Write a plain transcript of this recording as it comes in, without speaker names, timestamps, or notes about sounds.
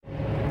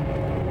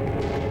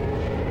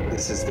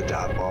This is the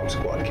Dive Bomb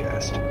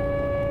Squadcast,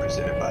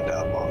 presented by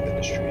Dive Bomb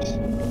Industries.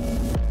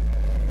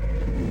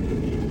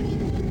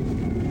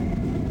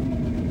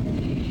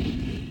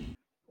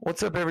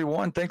 What's up,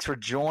 everyone? Thanks for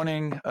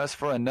joining us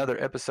for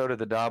another episode of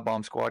the Dive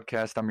Bomb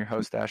Squadcast. I'm your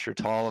host, Asher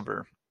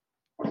Tolliver.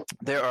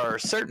 There are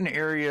certain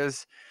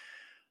areas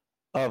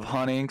of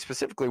hunting,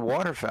 specifically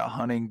waterfowl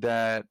hunting,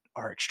 that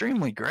are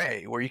extremely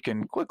gray, where you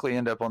can quickly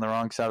end up on the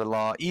wrong side of the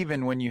law,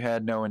 even when you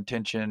had no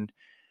intention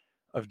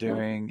of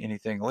doing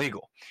anything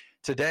illegal.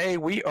 Today,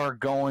 we are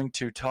going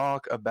to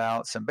talk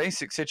about some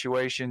basic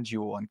situations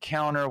you will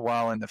encounter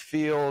while in the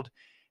field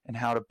and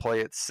how to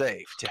play it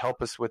safe. To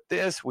help us with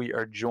this, we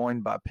are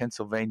joined by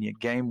Pennsylvania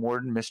Game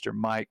Warden, Mr.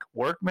 Mike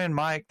Workman.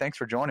 Mike, thanks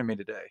for joining me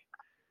today.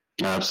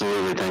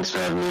 Absolutely. Thanks for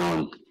having me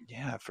on.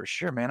 Yeah, for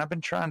sure, man. I've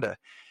been trying to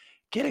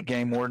get a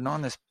game warden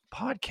on this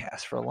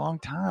podcast for a long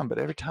time, but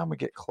every time we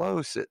get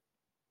close, it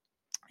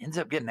ends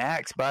up getting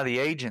axed by the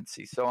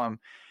agency. So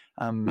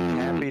I'm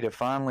happy to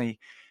finally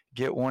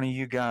get one of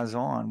you guys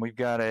on. We've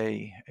got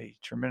a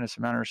tremendous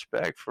amount of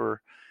respect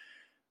for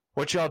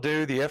what y'all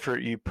do, the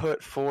effort you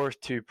put forth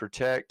to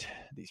protect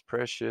these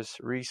precious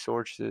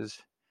resources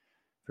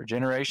for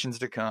generations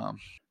to come.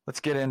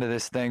 Let's get into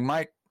this thing.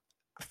 Mike,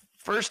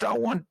 first I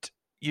want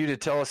you to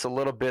tell us a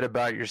little bit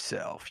about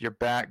yourself, your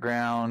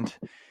background,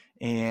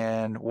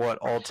 and what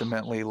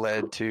ultimately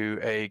led to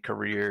a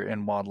career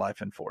in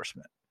wildlife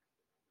enforcement.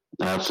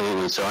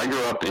 Absolutely. So I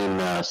grew up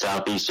in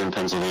southeastern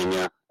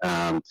Pennsylvania,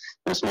 in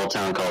a small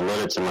town called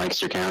Lidditz in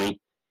Lancaster County.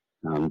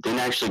 Didn't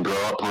actually grow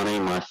up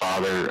hunting. My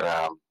father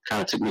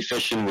kind of took me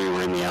fishing. We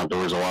were in the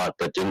outdoors a lot,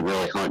 but didn't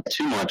really hunt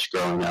too much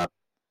growing up.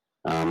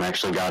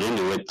 Actually got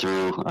into it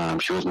through,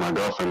 she was my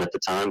girlfriend at the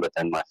time, but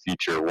then my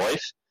future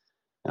wife.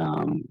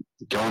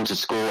 Going to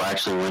school,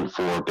 actually went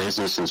for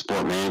business and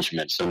sport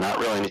management, so not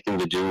really anything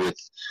to do with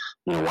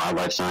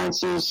wildlife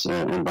sciences,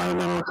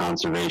 environmental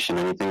conservation,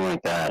 anything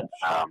like that.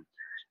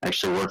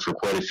 Actually worked for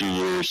quite a few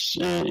years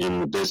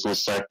in the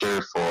business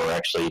sector for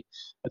actually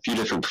a few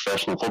different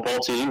professional football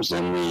teams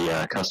in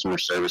the customer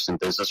service and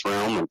business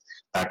realm, and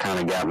that kind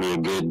of got me a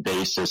good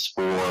basis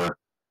for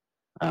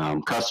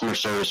customer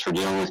service, for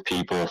dealing with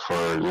people, for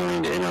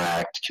learning to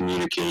interact,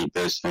 communicate,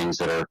 those things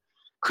that are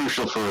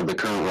crucial for the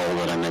current role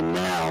that I'm in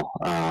now.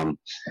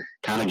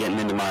 Kind of getting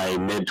into my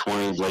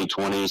mid-20s, late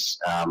 20s,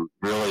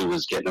 really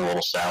was getting a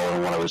little sour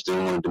on what I was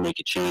doing, wanted to make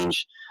a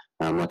change.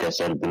 Like I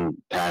said, I've been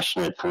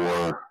passionate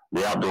for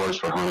the outdoors,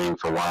 for hunting,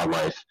 for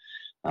wildlife.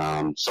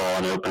 Saw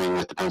an opening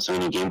with the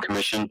Pennsylvania Game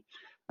Commission.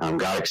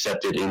 Got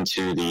accepted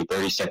into the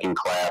 32nd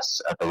class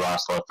at the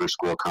Ross Leffler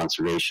School of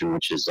Conservation,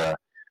 which is a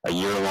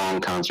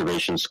year-long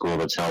conservation school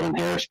that's held in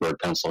Harrisburg,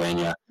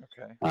 Pennsylvania,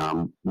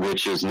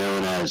 which is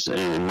known as,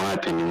 in my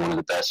opinion, one of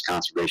the best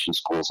conservation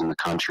schools in the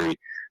country.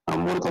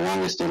 One of the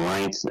longest in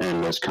length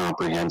and most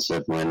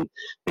comprehensive when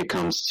it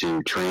comes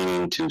to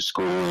training, to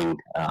schooling,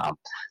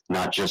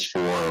 not just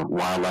for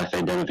wildlife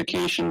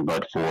identification,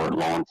 but for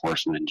law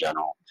enforcement in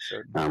general.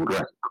 Sure.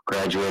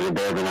 Graduated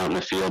there, been out in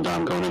the field.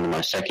 I'm going into my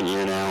second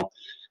year now,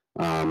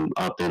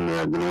 up in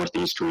the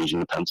northeast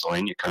region of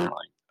Pennsylvania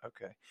currently.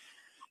 Okay.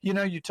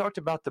 You talked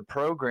about the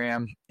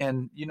program,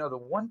 and, the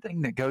one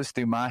thing that goes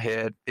through my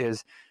head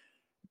is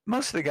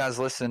most of the guys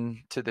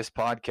listen to this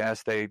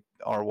podcast, they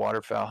are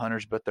waterfowl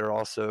hunters, but they're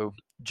also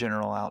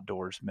general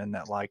outdoorsmen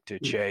that like to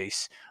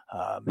chase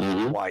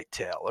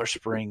whitetail or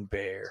spring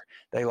bear.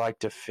 They like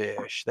to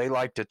fish. They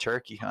like to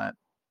turkey hunt.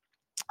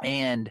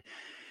 And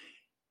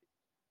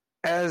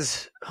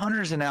as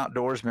hunters and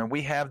outdoorsmen,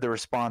 we have the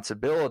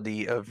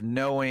responsibility of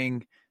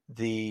knowing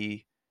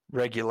the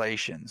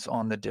regulations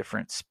on the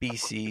different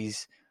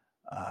species,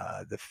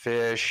 the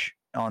fish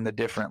on the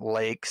different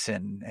lakes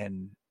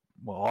and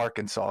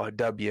Arkansas,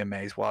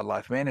 WMA's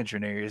wildlife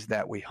management areas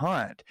that we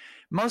hunt.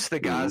 Most of the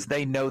guys,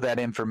 they know that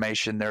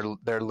information.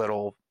 They're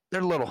little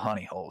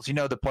honey holes.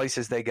 The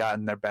places they got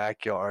in their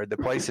backyard, the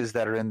places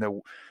that are in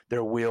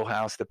their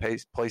wheelhouse,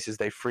 the places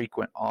they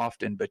frequent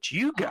often. But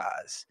you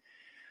guys,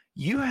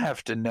 you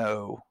have to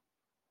know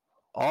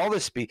all the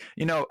speed.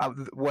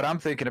 What I'm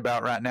thinking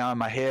about right now in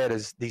my head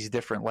is these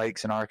different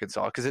lakes in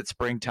Arkansas, because it's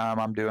springtime.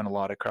 I'm doing a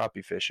lot of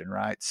crappie fishing,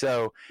 right?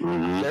 So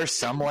there's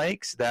some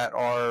lakes that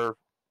are,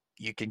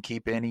 you can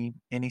keep any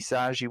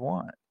size you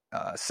want.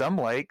 Some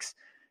lakes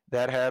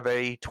that have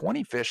a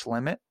 20 fish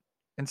limit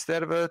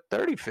instead of a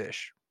 30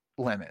 fish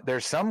limit.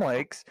 There's some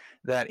lakes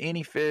that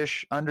any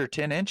fish under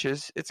 10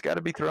 inches, it's got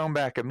to be thrown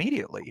back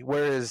immediately.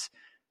 Whereas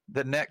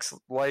the next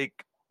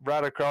lake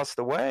right across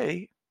the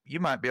way,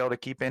 you might be able to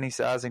keep any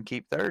size and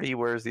keep 30.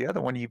 Whereas the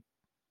other one, you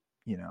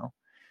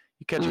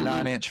catch a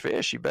 9-inch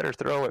fish, you better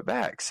throw it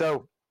back.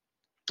 So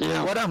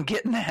what I'm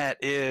getting at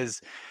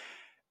is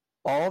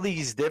all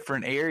these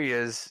different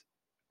areas,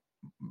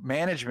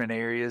 management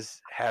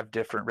areas, have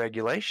different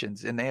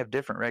regulations, and they have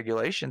different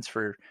regulations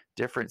for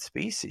different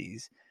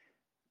species.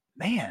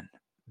 Man,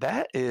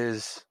 that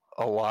is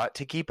a lot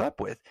to keep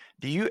up with.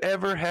 Do you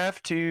ever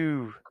have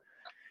to,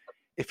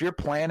 if you're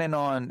planning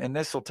on, and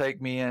this will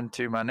take me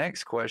into my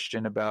next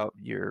question about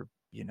your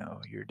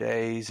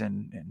days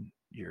and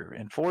your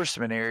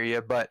enforcement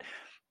area, but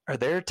Are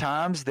there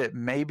times that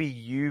maybe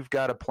you've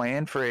got a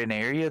plan for an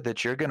area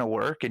that you're going to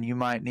work and you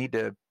might need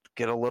to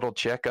get a little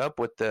checkup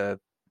with the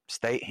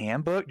state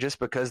handbook just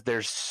because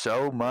there's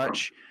so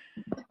much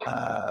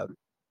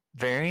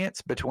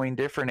variance between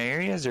different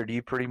areas, or do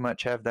you pretty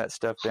much have that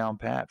stuff down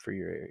pat for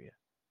your area?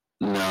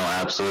 No,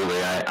 absolutely.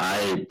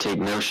 I take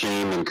no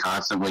shame in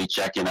constantly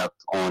checking up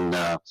on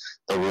the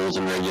rules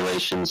and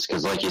regulations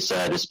because, like you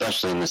said,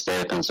 especially in the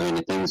state of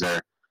Pennsylvania, things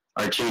are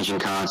changing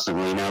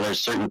constantly. Now, there's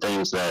certain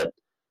things that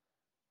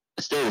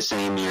stay the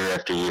same year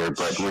after year,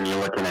 but when you're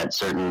looking at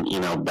certain,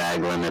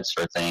 bag limits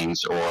for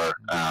things or,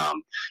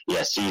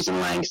 season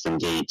lengths and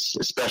dates,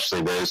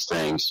 especially those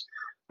things,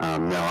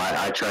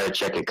 I try to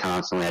check it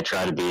constantly. I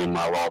try to be in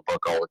my law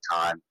book all the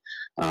time.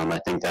 I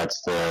think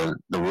that's the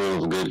rule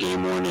of a good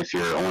game warden. If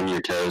you're on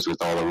your toes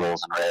with all the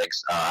rules and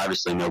regs,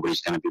 obviously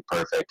nobody's going to be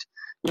perfect.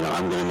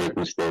 I'm going to make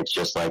mistakes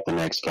just like the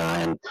next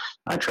guy, and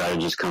I try to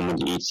just come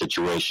into each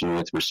situation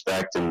with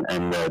respect and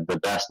the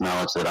best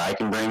knowledge that I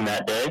can bring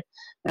that day.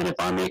 And if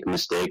I make a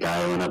mistake,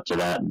 I own up to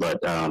that. But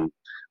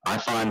I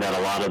find that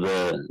a lot of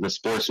the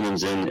sportsmen,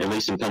 at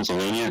least in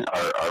Pennsylvania,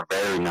 are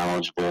very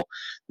knowledgeable.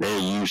 They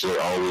usually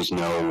always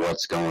know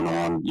what's going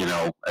on,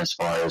 as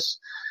far as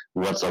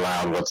what's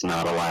allowed, what's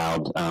not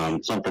allowed.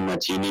 Something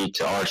that's unique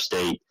to our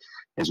state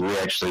is we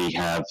actually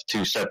have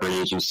two separate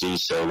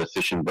agencies. So the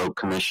Fish and Boat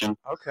Commission,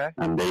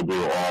 and they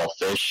do all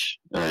fish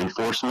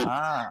enforcement,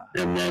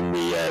 and then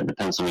the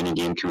Pennsylvania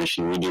Game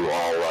Commission, we do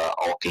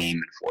all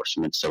game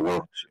enforcement. So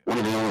we're one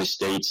of the only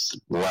states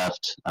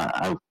left.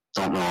 I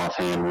don't know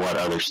offhand what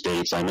other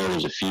states. I know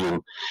there's a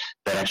few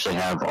that actually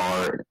have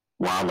our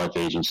wildlife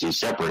agencies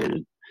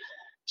separated.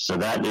 So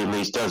that at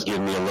least does give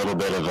me a little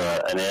bit of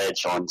an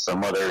edge on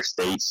some other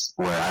states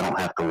where I don't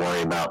have to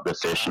worry about the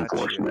fish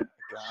enforcement.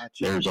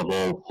 There's a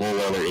whole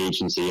other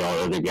agency, all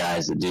other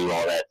guys that do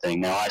all that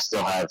thing. Now I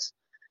still have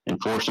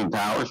enforcement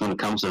powers when it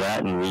comes to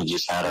that, and we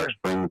just had our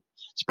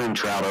spring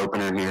trout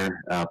opener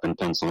here up in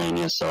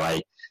Pennsylvania. So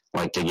I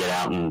like to get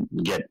out and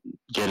get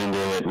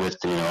into it with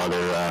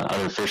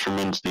other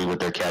fishermen, see what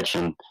they're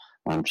catching,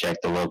 check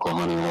the local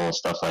hunting hole,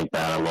 stuff like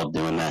that. I love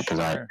doing that because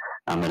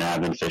I'm an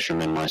avid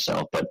fisherman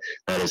myself. But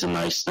that is a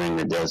nice thing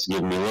that does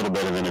give me a little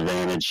bit of an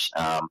advantage,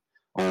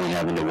 only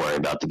having to worry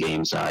about the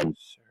game side.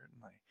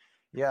 Certainly.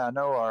 Yeah, I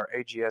know our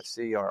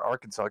AGFC, our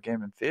Arkansas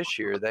Game and Fish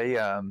here, they,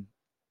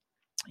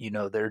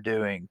 they're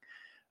doing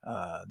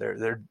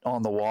they're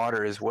on the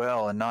water as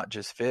well, and not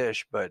just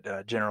fish,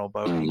 but general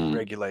boating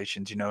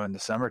regulations. In the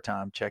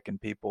summertime, checking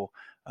people,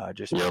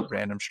 just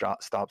random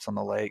stops on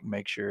the lake,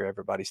 make sure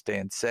everybody's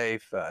staying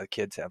safe.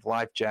 Kids have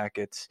life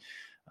jackets.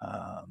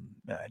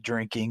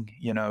 Drinking,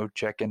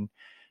 checking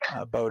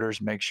boaters,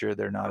 make sure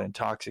they're not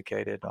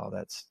intoxicated. All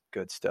that's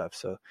good stuff.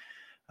 So,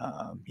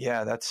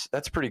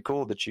 that's pretty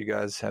cool that you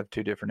guys have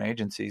two different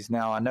agencies.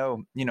 Now I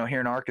know, here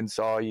in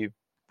Arkansas,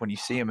 when you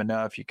see them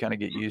enough, you kind of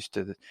get used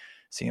to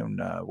seeing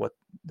what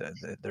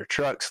their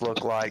trucks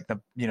look like.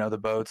 The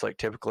boats, like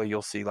typically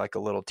you'll see like a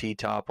little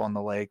T-top on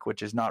the lake,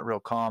 which is not real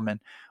common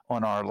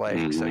on our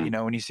lake. So,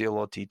 when you see a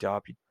little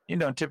T-top,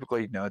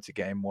 typically it's a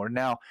game warden.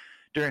 Now,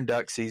 during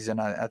duck season,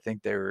 I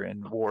think they were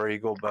in War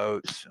Eagle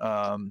boats,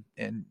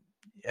 and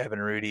Evan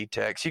Rudy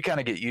Tex. You kind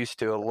of get used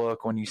to a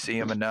look when you see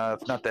them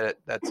enough. Not that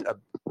that's a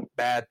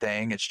bad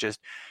thing. It's just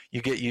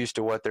you get used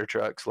to what their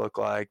trucks look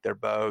like, their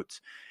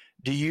boats.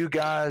 Do you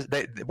guys,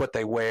 what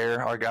they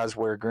wear, our guys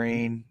wear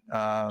green.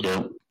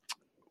 Do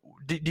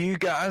you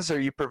guys, are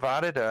you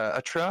provided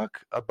a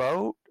truck, a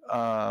boat?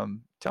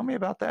 Tell me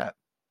about that.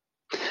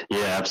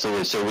 Yeah,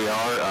 absolutely. So we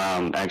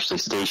are actually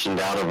stationed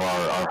out of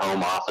our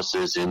home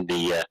offices in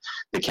the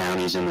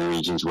counties and the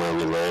regions where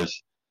we live.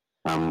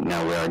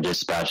 Now we are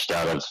dispatched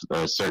out of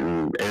a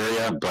certain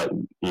area, but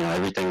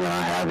everything that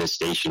I have is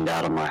stationed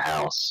out of my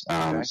house.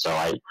 So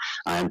I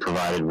am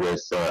provided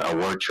with a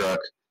work truck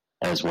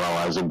as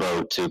well as a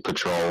boat to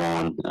patrol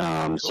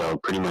on. So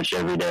pretty much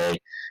every day,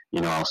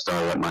 I'll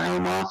start at my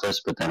home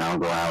office, but then I'll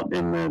go out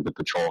in the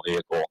patrol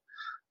vehicle,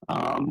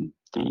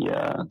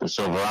 the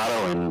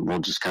Silverado, and we'll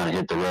just kind of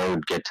hit the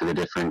road, get to the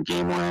different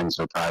game lands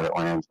or private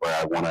lands where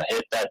I want to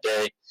hit that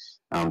day.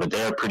 But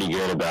they are pretty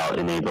good about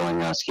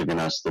enabling us, giving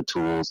us the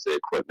tools, the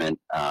equipment.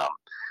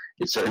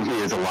 It certainly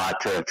is a lot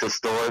to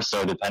store.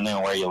 So depending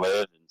on where you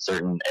live in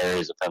certain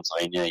areas of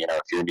Pennsylvania,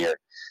 if you're near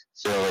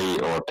Philly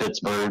or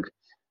Pittsburgh,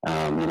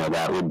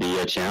 that would be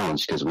a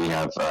challenge because we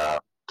have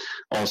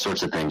all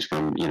sorts of things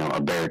from,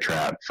 a bear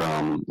trap,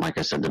 from, like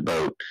I said, the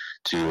boat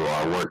to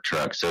our work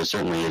truck. So it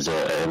certainly is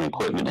an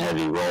equipment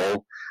heavy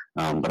role.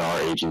 But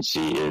our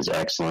agency is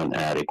excellent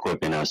at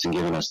equipping us and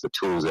giving us the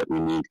tools that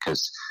we need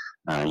because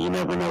you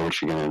never know what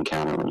you're going to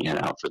encounter when you head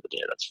out for the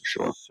day. That's for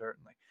sure.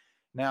 Certainly.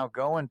 Now,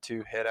 going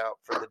to head out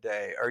for the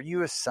day, are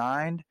you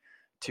assigned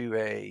to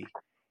a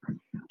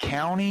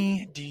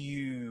county? Do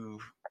you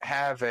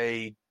have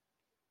a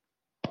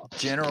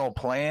general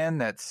plan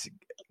that's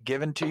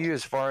given to you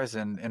as far as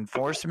an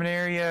enforcement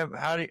area?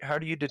 How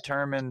do you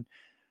determine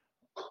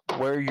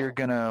where you're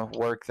going to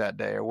work that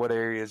day or what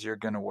areas you're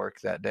going to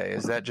work that day?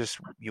 Is that just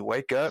you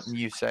wake up and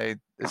you say,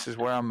 this is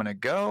where I'm going to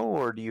go,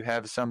 or do you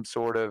have some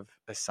sort of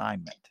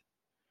assignment?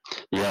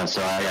 Yeah,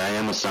 so I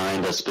am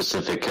assigned a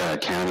specific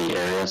county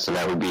area, so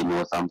that would be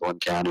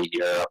Northumberland County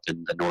here up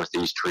in the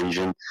Northeast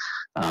region.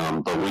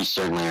 But we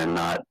certainly are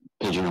not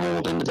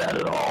pigeonholed into that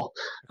at all.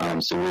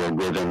 So we are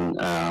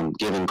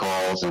given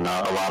calls, and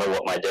a lot of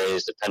what my day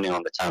is, depending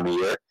on the time of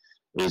year,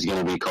 is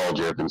going to be call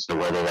driven. So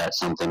whether that's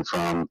something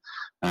from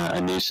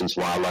a nuisance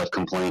wildlife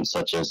complaint,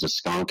 such as a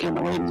skunk in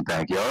a lady's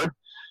backyard,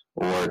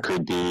 or it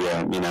could be,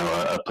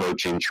 a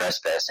poaching,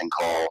 trespassing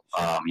call,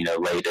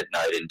 late at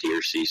night in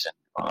deer season,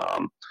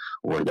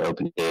 or the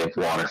open day of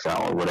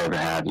waterfowl, or whatever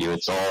have you.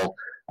 It's all,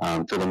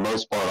 for the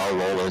most part, our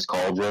role is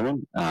call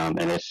driven.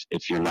 And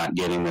if you're not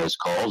getting those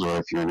calls, or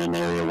if you're in an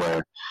area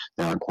where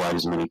there aren't quite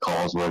as many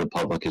calls where the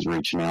public is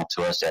reaching out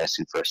to us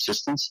asking for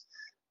assistance,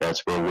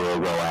 that's where we'll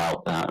go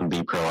out and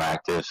be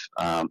proactive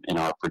in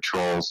our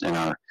patrols, in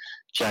our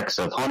checks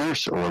of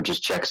hunters, or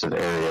just checks of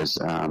areas.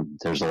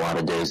 There's a lot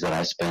of days that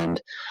I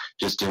spend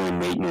just doing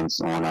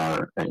maintenance on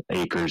our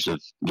acres of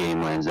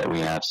game lands that we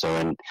have. So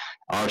in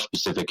our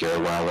specific area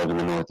where I live in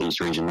the Northeast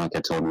region, like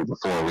I told you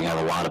before, we have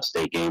a lot of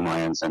state game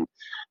lands, and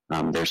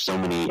there's so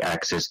many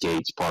access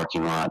gates,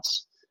 parking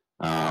lots,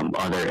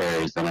 other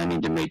areas that I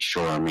need to make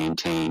sure are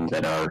maintained,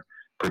 that are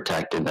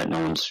protected, that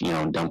no one's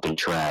dumping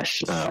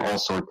trash, all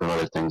sorts of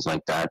other things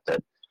like that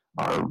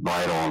are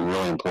vital and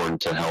really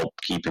important to help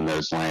keeping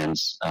those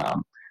lands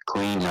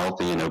clean,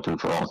 healthy, and open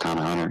for all kind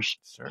of hunters.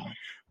 Certainly.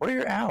 What are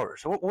your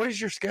hours? What does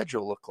your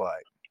schedule look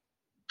like?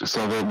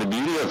 So the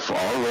beauty of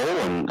our role,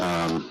 and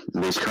at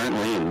least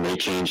currently, and may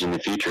change in the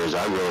future, is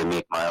I really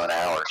make my own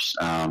hours.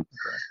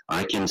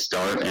 I can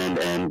start and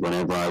end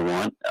whenever I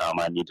want.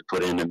 I need to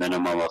put in a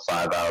minimum of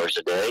 5 hours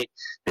a day,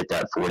 hit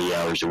that 40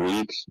 hours a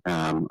week.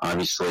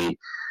 Obviously,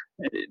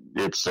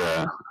 it's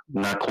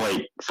not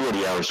quite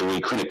 40 hours a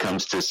week when it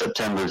comes to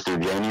September through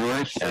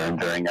January, and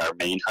during our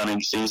main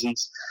hunting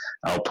seasons.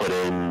 I'll put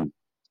in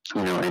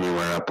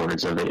anywhere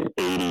upwards of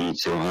 80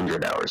 to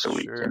 100 hours a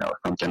week,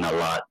 something a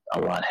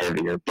lot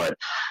heavier. But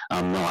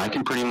no, I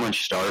can pretty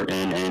much start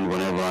and end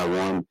whenever I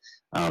want.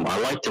 I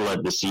like to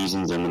let the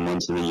seasons and the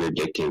months of the year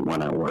dictate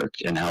when I work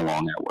and how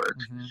long I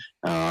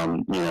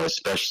work.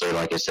 Especially,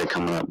 like I said,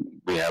 coming up,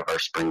 we have our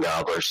spring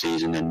gobbler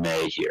season in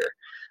May here.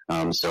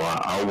 So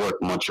I'll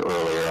work much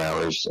earlier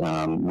hours.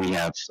 We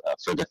have,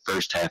 for the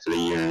first half of the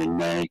year in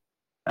May,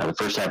 the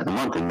first half of the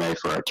month in May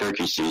for our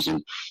turkey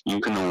season, you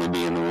can only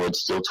be in the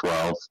woods till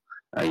 12.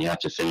 You have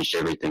to finish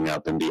everything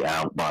up and be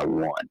out by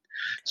 1.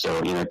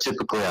 So,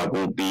 typically I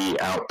won't be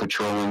out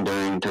patrolling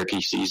during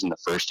turkey season the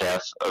first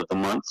half of the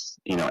month,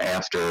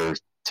 after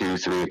 2,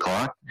 3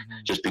 o'clock,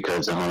 just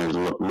because the hunters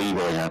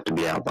legally have to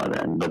be out by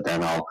then. But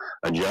then I'll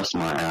adjust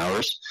my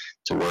hours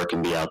to work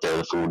and be out there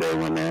the full day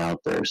when they're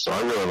out there. So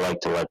I really like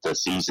to let the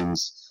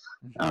seasons,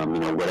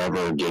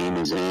 whatever game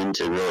is in,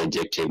 to really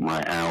dictate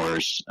my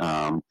hours.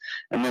 And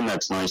then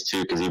that's nice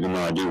too, because even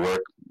though I do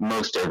work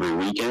most every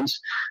weekend,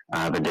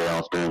 I have a day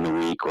off during the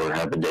week, or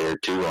have a day or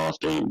two off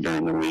during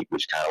the week,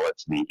 which kind of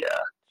lets me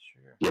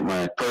get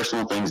my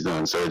personal things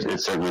done. So it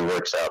certainly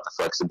works out. The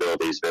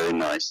flexibility is very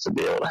nice to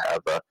be able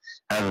to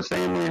have a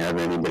family, have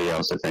anybody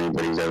else, if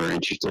anybody's ever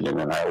interested in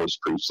it. I always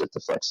preach that the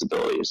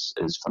flexibility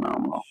is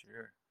phenomenal.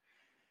 Sure.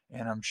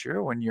 And I'm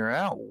sure when you're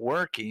out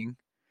working,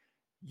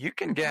 you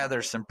can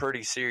gather some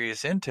pretty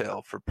serious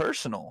intel for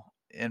personal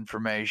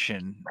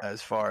information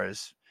as far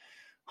as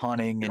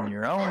hunting and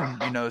your own,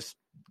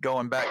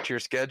 going back to your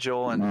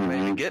schedule and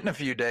maybe getting a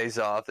few days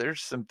off.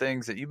 There's some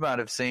things that you might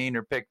have seen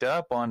or picked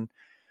up on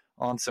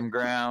some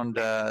ground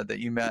that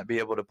you might be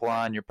able to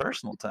apply in your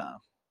personal time.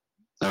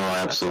 Oh,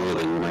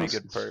 absolutely. Pretty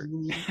good perk.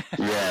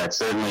 Yeah, it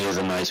certainly is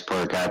a nice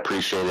perk. I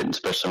appreciate it,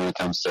 especially when it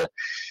comes to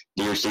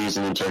deer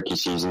season and turkey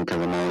season,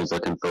 because I'm always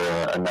looking for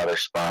another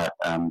spot.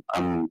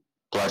 I'm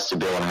blessed to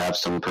be able to have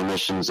some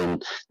permissions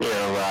in the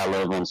area where I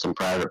live on some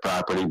private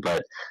property,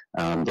 but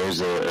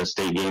there's a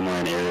state game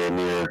land area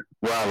near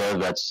where I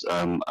live that's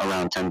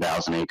around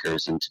 10,000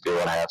 acres, and to be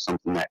able to have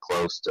something that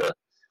close to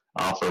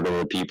offer to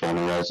the people and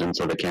the residents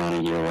of the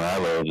county here where I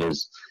live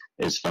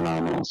is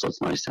phenomenal. So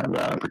it's nice to have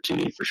that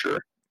opportunity for sure.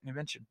 You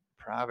mentioned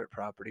private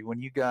property. When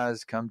you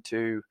guys come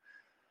to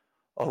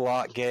a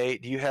lock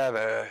gate, do you have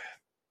a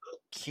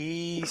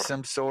key,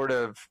 some sort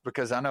of,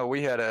 because I know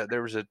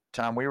there was a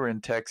time we were in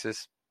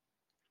Texas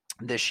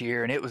this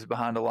year and it was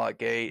behind a lock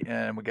gate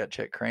and we got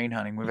check crane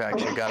hunting. We've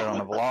actually got it on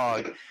a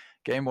vlog.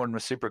 Game warden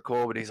was super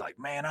cool, but he's like,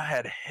 man, I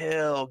had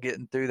hell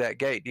getting through that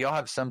gate. Do y'all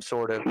have some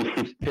sort of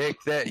pick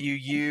that you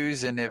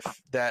use? And if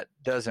that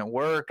doesn't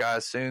work, I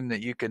assume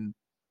that you can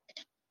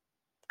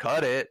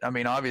cut it. I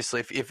mean,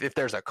 obviously if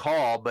there's a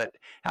call, but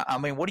I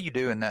mean, what do you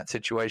do in that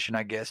situation,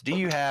 I guess? Do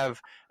you have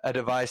a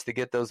device to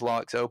get those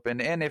locks open?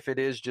 And if it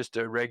is just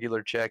a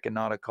regular check and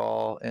not a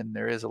call and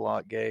there is a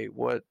lock gate,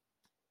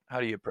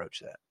 how do you approach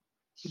that?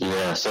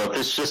 Yeah, so if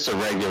it's just a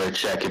regular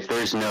check, if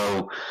there's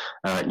no,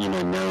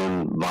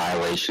 known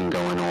violation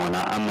going on,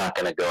 I'm not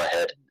going to go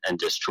ahead and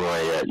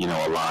destroy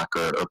a lock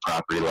or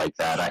property like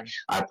that.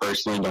 I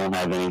personally don't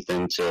have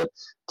anything to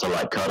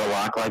like cut a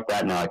lock like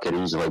that. Now I could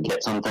easily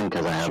get something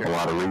because I have a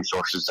lot of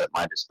resources at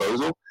my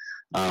disposal.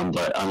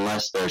 But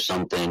unless there's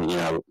something,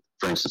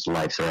 for instance,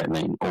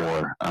 life-threatening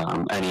or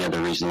any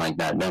other reason like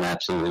that, then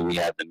absolutely we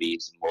have the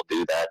means and we'll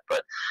do that.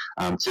 But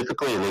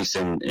typically, at least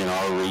in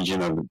our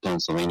region of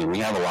Pennsylvania, we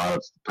have a lot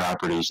of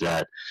properties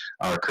that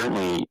are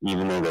currently,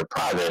 even though they're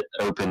private,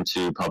 open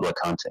to public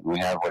hunting. We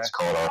have what's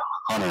called our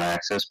Hunter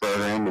Access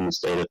Program in the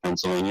state of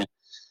Pennsylvania.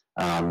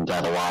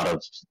 That a lot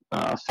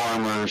of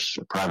farmers,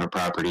 private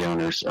property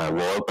owners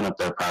will open up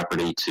their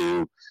property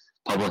to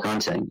public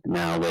hunting.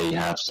 Now they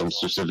have some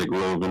specific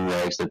rules and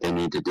regs that they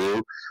need to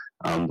do.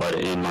 But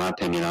in my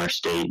opinion, our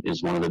state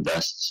is one of the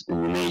best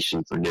in the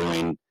nation for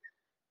doing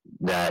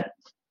that,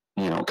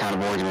 kind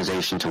of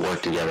organization to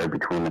work together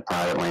between the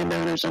private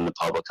landowners and the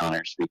public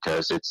hunters,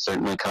 because it's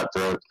certainly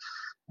cutthroat,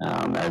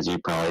 as you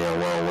probably are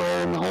well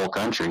aware, in the whole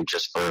country,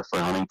 just for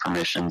hunting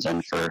permissions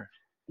and for,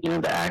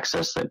 the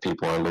access that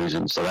people are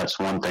losing. So that's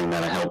one thing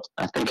that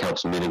I think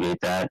helps mitigate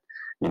that.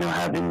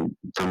 Having,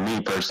 for me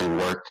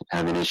personally,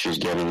 having issues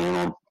getting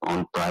in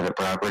on private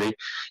property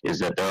is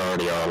that there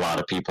already are a lot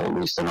of people, at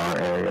least in our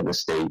area of the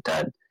state,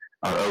 that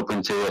are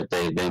open to it.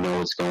 They know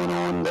what's going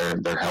on.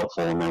 They're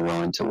helpful and they're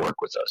willing to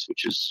work with us,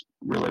 which is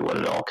really what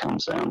it all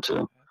comes down to.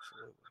 Absolutely.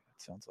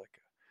 That sounds like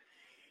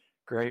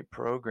a great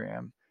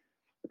program.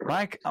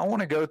 Mike, I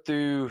want to go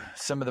through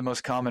some of the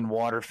most common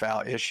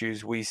waterfowl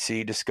issues we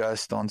see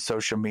discussed on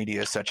social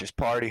media, such as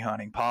party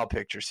hunting, pile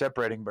pictures,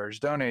 separating birds,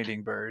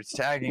 donating birds,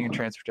 tagging and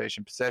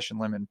transportation, possession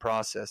limit, and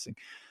processing.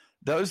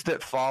 Those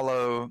that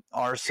follow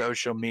our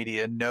social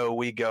media know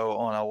we go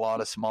on a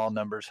lot of small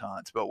numbers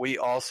hunts, but we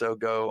also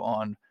go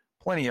on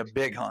plenty of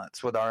big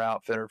hunts with our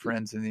outfitter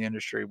friends in the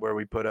industry where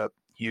we put up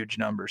huge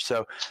numbers.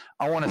 So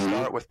I want to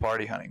start with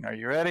party hunting. Are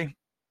you ready?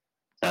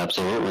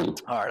 Absolutely.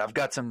 All right. I've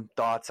got some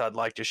thoughts I'd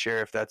like to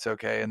share, if that's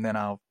okay. And then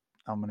I'm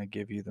going to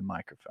give you the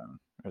microphone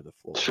or the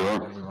floor, sure,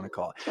 whatever you want to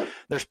call it.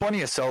 There's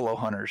plenty of solo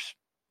hunters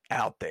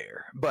out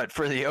there, but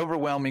for the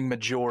overwhelming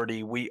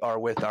majority, we are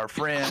with our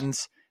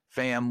friends,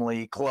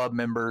 family, club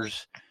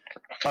members,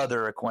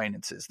 other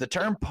acquaintances. The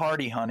term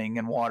party hunting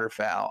and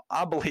waterfowl,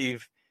 I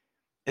believe,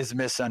 is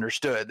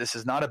misunderstood. This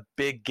is not a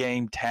big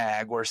game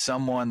tag where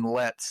someone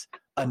lets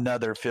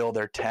another fill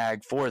their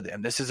tag for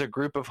them. This is a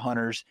group of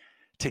hunters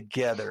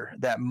together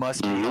that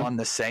must be on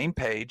the same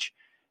page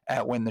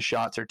at when the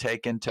shots are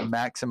taken to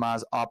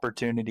maximize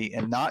opportunity,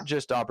 and not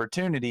just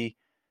opportunity,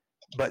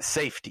 but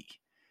safety.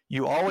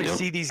 You always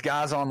see these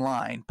guys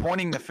online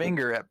pointing the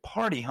finger at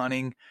party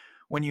hunting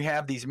when you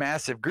have these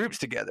massive groups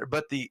together.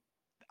 But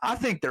I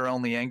think they're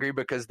only angry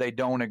because they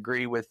don't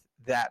agree with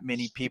that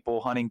many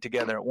people hunting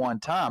together at one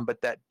time.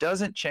 But that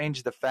doesn't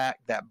change the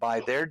fact that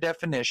by their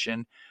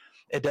definition,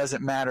 it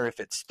doesn't matter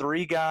if it's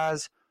 3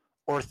 guys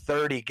or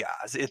 30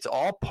 guys. It's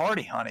all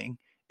party hunting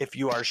if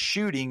you are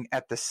shooting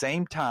at the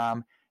same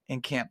time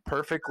and can't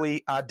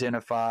perfectly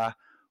identify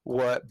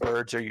what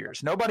birds are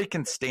yours. Nobody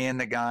can stand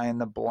the guy in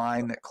the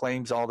blind that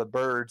claims all the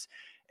birds.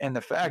 And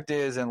the fact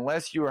is,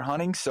 unless you are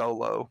hunting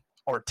solo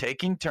or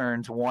taking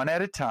turns one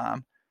at a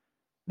time,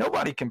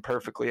 nobody can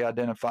perfectly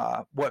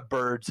identify what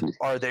birds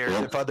are there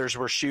if others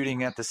were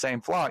shooting at the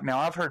same flock. Now,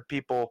 I've heard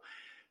people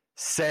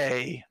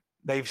say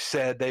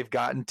they've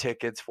gotten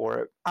tickets for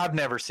it. I've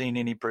never seen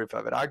any proof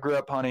of it. I grew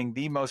up hunting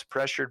the most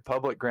pressured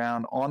public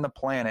ground on the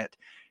planet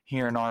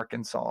here in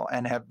Arkansas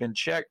and have been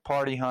checked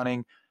party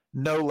hunting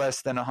no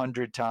less than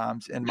 100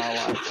 times in my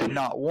life. And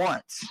not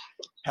once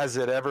has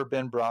it ever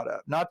been brought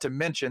up. Not to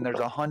mention there's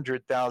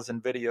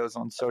 100,000 videos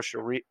on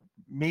social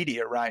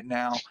media right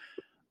now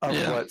of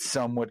what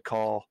some would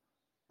call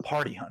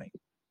party hunting.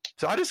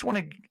 So I just want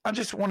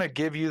to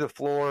give you the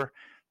floor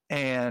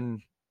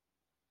and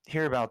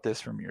hear about this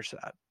from your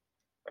side.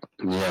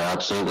 Yeah,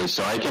 absolutely.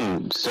 So I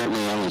can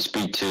certainly only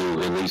speak to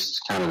at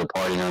least kind of the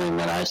party hunting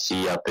that I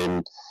see up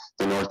in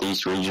the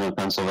northeast region of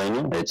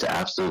Pennsylvania. It's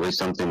absolutely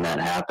something that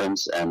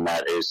happens and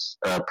that is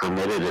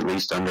permitted, at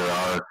least under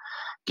our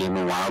game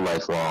and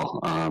wildlife law.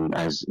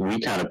 As we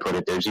kind of put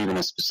it, there's even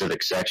a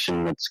specific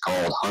section that's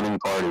called hunting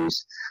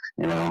parties,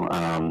 in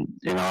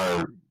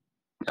our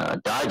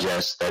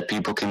digest that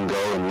people can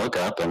go and look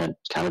up, and it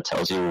kind of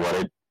tells you what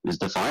it is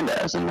defined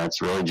as, and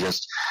that's really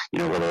just,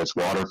 whether it's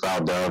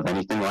waterfowl, dove,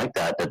 anything like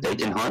that they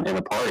can hunt in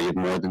a party of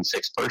more than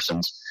 6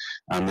 persons.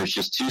 There's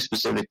just 2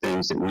 specific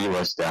things that we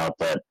list out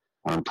that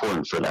are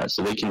important for that.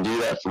 So they can do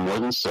that for more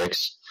than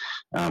 6,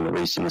 at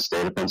least in the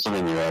state of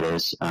Pennsylvania, that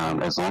is,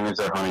 as long as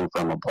they're hunting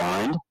from a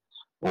blind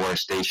or a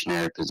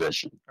stationary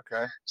position.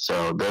 Okay.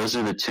 So those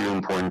are the 2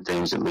 important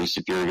things, at least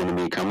if you're going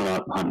to be coming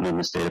up hunting in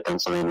the state of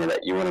Pennsylvania, that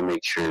you want to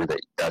make sure that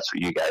that's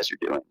what you guys are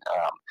doing.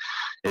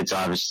 It's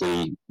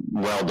obviously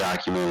well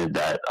documented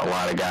that a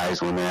lot of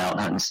guys, when they're out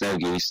hunting snow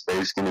geese,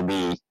 there's going to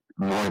be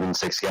more than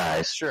 6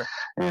 guys. Sure.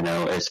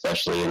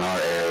 Especially in our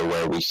area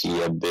where we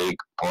see a big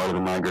part of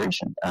the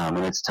migration. And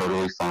it's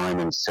totally fine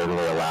and it's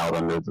totally allowed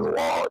under the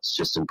law. It's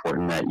just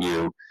important that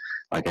you,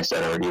 like I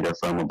said, are either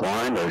from a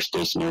blind or a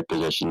stationary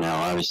position.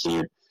 Now,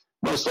 obviously,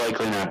 most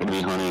likely not going to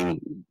be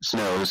hunting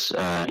snows,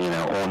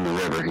 on the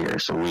river here.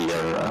 So we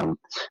are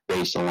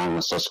based along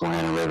the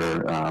Susquehanna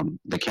River,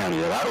 the county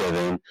that I live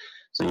in.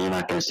 So you're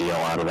not going to see a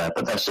lot of that,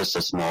 but that's just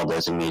a small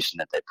designation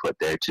that they put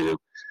there to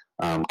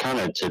kind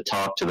of to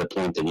talk to the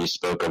point that you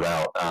spoke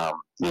about,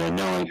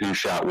 knowing who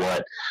shot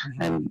what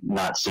and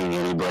not seeing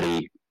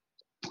anybody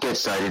get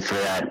cited for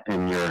that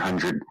in your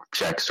 100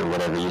 checks or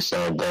whatever you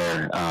said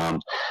there.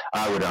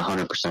 I would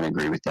 100%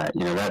 agree with that.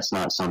 That's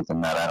not something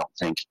that I don't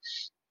think,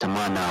 to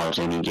my knowledge,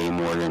 any game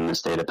warden in the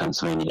state of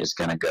Pennsylvania is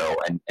going to go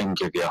and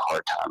give you a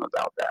hard time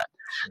about that.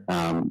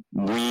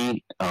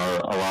 We are,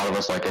 a lot of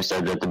us, like I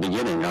said at the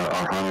beginning,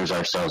 are hunters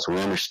ourselves. We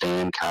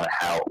understand kind of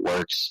how it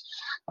works.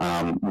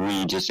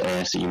 We just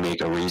ask that you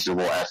make a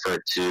reasonable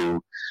effort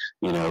to,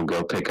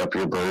 go pick up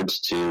your birds,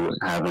 to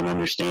have an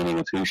understanding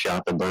of who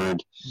shot the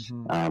bird,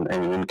 and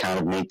then kind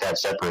of make that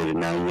separated.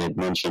 Now, you had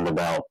mentioned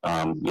about,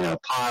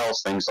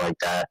 piles, things like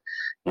that.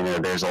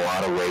 There's a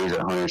lot of ways that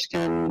hunters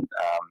can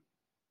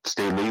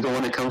stay legal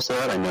when it comes to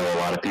that. I know a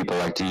lot of people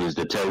like to use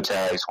the toe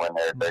tags when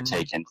they're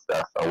taking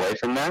stuff away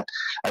from that.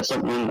 That's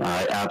something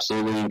I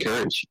absolutely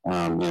encourage.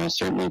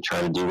 Certainly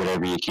try to do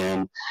whatever you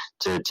can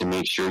to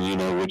make sure you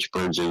know which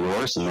birds are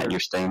yours and that you're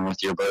staying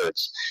with your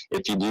birds.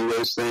 If you do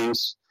those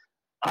things,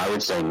 I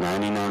would say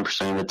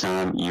 99% of the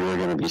time you are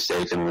going to be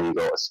safe and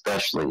legal,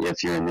 especially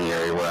if you're in the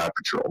area where I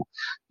patrol,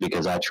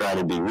 because I try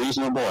to be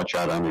reasonable. I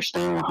try to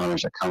understand where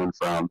hunters are coming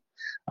from.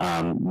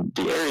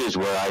 The areas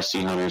where I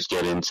see hunters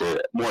get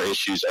into more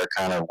issues are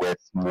kind of with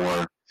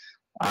more,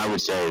 I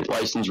would say,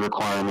 license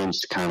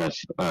requirements, kind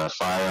of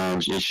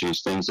firearms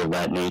issues, things of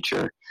that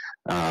nature.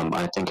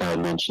 I think I had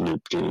mentioned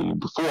it to you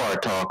before our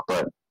talk,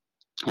 but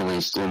at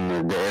least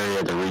in the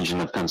area, the region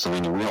of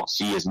Pennsylvania, we don't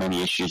see as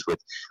many issues with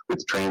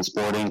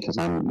transporting, because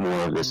I'm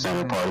more of the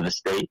center part of the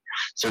state.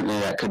 Certainly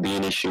that could be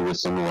an issue with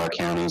some of our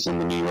counties in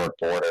the New York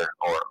border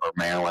or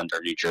Maryland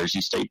or New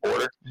Jersey state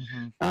border.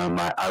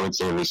 I would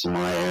say, at least in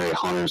my area,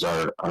 hunters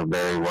are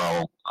very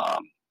well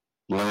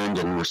learned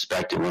and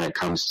respected when it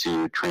comes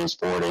to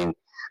transporting,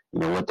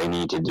 what they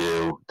need to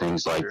do,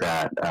 things like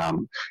that.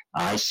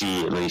 I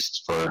see, at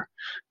least for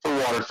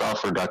waterfowl,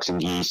 for ducks and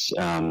geese,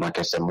 like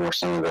I said, more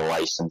some of the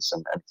license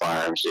and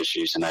firearms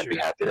issues, and I'd be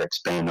happy to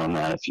expand on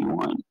that if you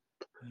want.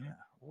 Yeah,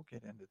 we'll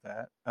get into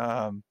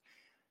that.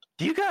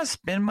 Do you guys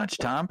spend much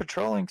time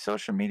patrolling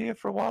social media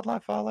for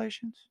wildlife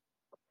violations?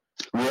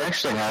 We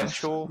actually have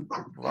potential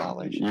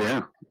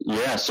violations.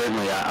 Yeah,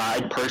 certainly.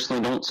 I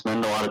personally don't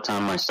spend a lot of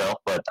time myself,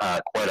 but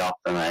quite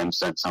often I am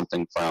sent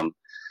something from.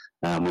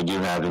 We do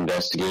have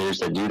investigators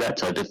that do that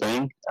type of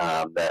thing,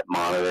 that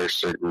monitor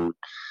certain,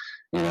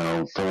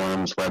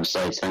 forums,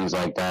 websites, things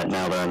like that.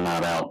 Now they're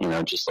not out,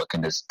 just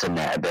looking to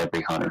nab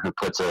every hunter who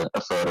puts a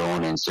photo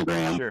on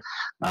Instagram. Sure.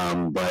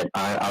 But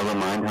I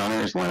remind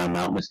hunters when I'm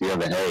out in the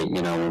field that, hey,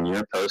 when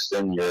you're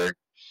posting your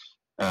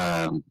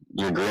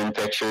grin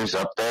pictures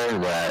up there,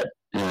 that,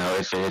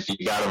 if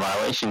you got a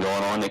violation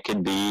going on, it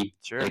could be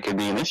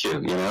an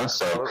issue,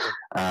 So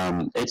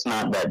it's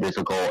not that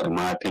difficult, in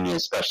my opinion,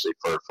 especially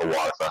for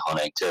waterfowl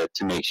hunting,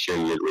 to make sure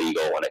you're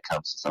legal when it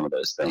comes to some of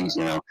those things.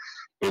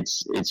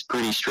 It's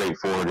pretty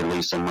straightforward, at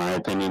least in my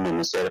opinion, in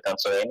the state of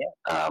Pennsylvania.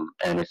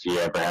 And if you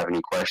ever have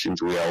any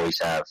questions, we always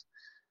have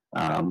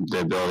the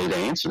ability to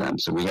answer them.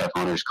 So we have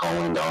hunters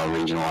call into our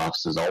regional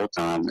offices all the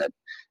time that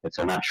if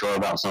they're not sure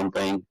about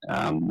something,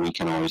 we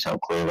can always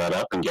help clear that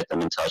up and get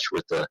them in touch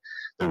with the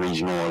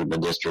regional or the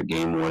district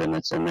game warden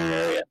that's in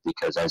their area.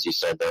 Because, as you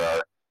said, there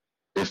are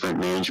different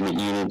management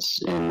units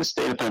in the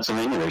state of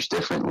Pennsylvania. There's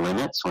different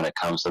limits when it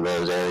comes to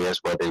those areas,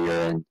 whether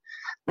you're in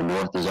the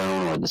north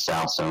zone or the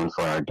south zone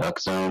for our duck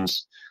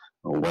zones,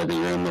 or whether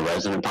you're in the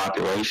resident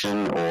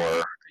population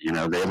or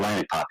the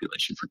Atlantic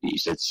population for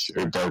geese.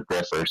 It does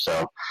differ.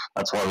 So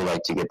that's why we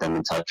like to get them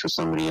in touch with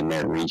somebody in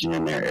their region,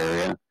 in their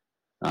area,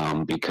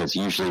 because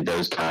usually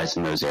those guys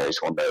in those areas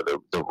will know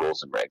the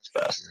rules and regs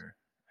best. Sure.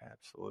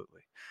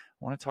 Absolutely.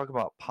 I want to talk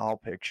about pile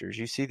pictures.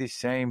 You see these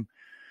same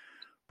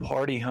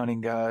party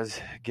hunting guys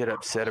get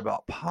upset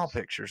about pile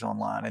pictures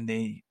online and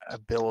the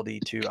ability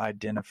to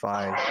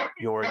identify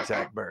your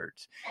exact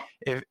birds.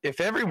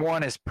 If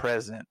everyone is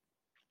present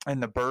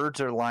and the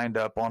birds are lined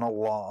up on a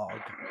log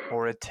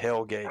or a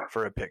tailgate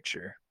for a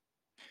picture,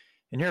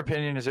 in your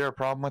opinion, is there a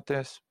problem with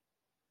this?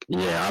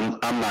 Yeah,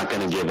 I'm not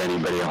going to give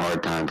anybody a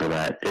hard time for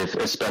that,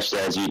 especially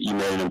as you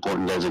made an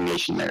important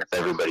designation there, if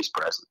everybody's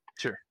present.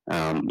 Sure.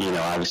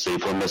 Obviously,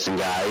 if we're missing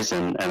guys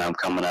and I'm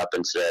coming up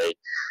and say,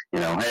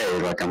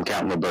 hey, like I'm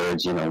counting the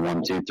birds, 1,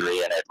 2,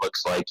 3, and it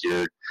looks like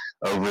you're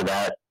over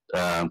that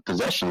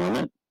possession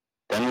limit,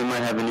 then we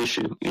might have an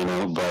issue,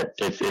 but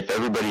if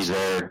everybody's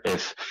there,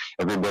 if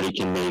everybody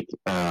can make,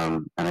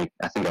 and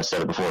I think I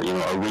said it before,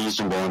 a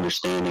reasonable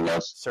understanding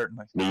of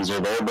certainly these are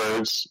their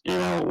birds,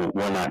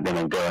 we're not going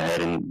to go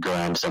ahead and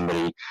grind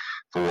somebody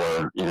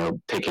for,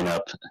 picking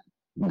up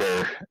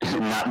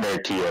not their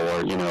teal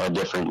or, a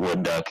different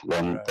wood duck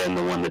than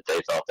the one that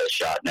they thought they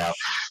shot. Now,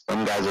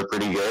 some guys are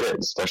pretty good at it,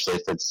 especially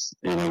if it's,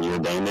 your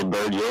banded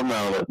bird, you'll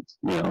know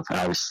that,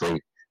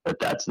 obviously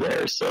that's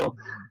there. So,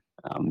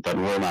 But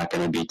we're not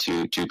going to be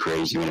too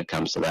crazy when it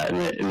comes to that.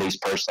 And at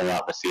least personally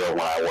out in the field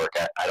when I work,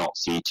 I don't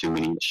see too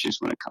many issues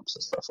when it comes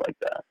to stuff like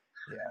that.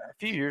 Yeah. A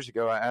few years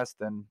ago, I asked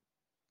an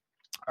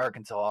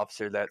Arkansas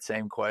officer that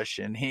same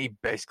question. He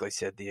basically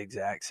said the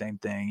exact same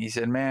thing. He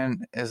said,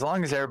 man, as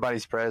long as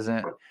everybody's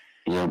present,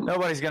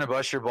 nobody's going to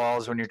bust your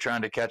balls when you're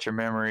trying to catch a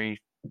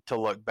memory to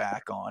look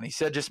back on. He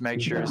said, just make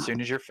sure as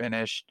soon as you're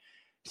finished,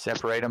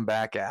 separate them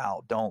back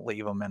out. Don't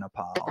leave them in a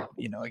pile.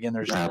 Again,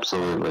 there's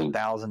absolutely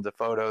thousands of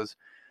photos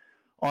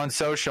on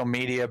social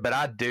media, but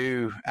I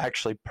do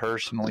actually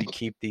personally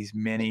keep these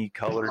mini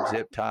colored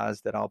zip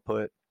ties that I'll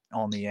put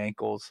on the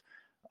ankles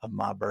of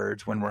my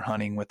birds when we're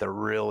hunting with a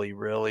really,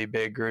 really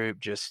big group,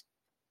 just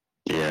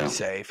to be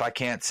safe. I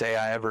can't say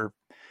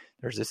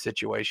there's a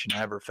situation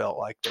I ever felt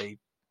like they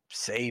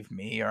saved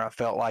me or I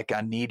felt like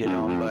I needed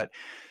them, but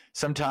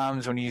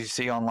sometimes when you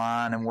see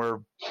online and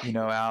we're,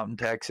 out in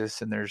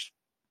Texas and there's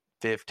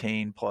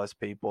 15 plus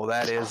people,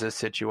 that is a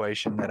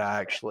situation that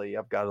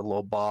I've got a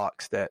little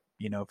box that,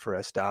 for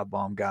us dive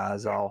bomb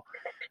guys, I'll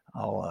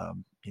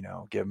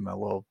give them a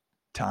little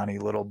tiny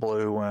little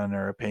blue one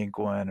or a pink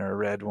one or a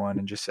red one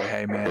and just say,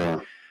 hey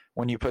man,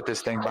 when you put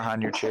this thing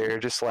behind your chair,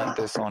 just slap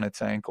this on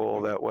its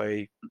ankle. That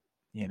way,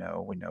 we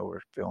know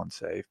we're feeling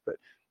safe, but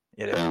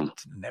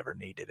it's never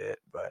needed it,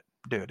 but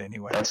do it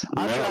anyway. That's a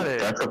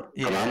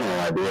phenomenal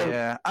idea.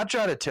 Yeah. I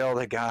try to tell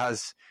the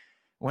guys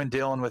when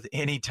dealing with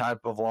any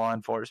type of law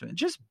enforcement,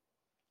 just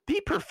be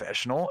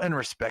professional and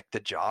respect the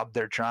job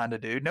they're trying to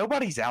do.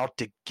 Nobody's out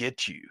to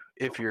get you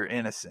if you're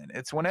innocent.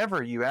 It's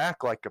whenever you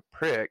act like a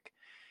prick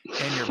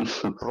and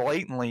you're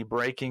blatantly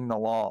breaking the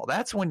law,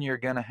 that's when you're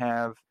going to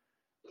have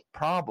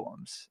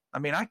problems. I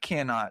mean, I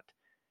cannot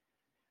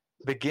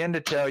begin to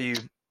tell you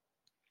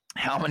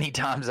how many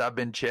times I've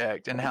been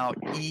checked and how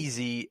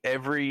easy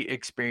every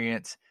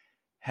experience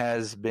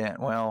has been.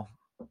 Well,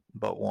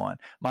 but one.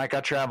 Mike, I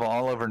travel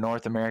all over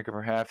North America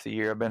for half the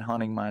year. I've been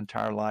hunting my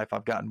entire life.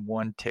 I've gotten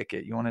one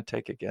ticket. You want to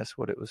take a guess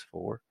what it was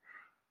for?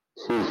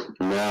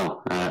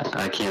 No,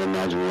 I can't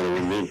imagine what it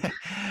would be.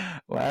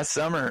 Last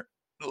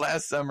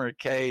summer,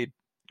 Cade,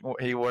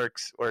 he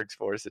works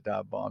for us at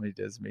Dive Bomb. He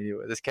does media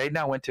with us. Cade and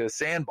I went to a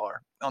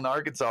sandbar on the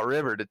Arkansas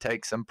River to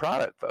take some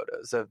product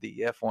photos of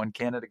the F1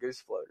 Canada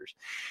Goose floaters.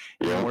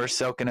 And we're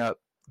soaking up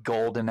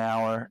golden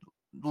hour.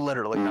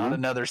 Literally not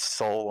another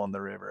soul on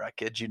the river. I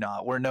kid you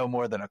not. We're no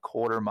more than a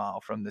quarter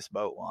mile from this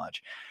boat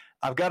launch.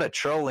 I've got a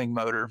trolling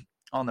motor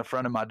on the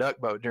front of my duck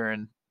boat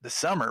during the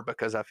summer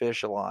because I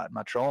fish a lot.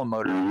 My trolling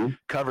motor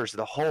covers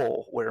the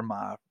hole where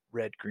my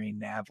red-green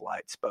nav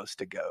light's supposed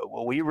to go.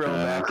 Well, we rode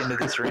back into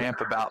this ramp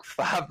about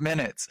 5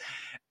 minutes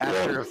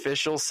after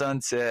official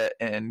sunset,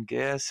 and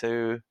guess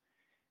who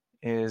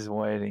is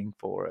waiting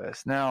for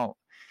us? Now,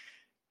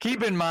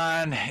 keep in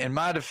mind, in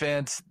my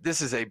defense, this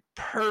is a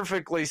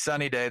perfectly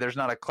sunny day. There's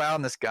not a cloud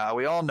in the sky.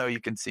 We all know you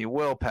can see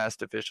well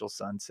past official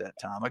sunset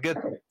time, a good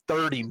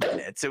 30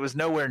 minutes. It was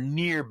nowhere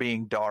near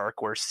being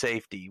dark where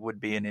safety would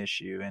be an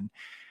issue. And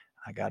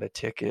I got a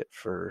ticket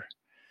for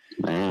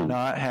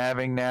not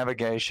having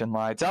navigation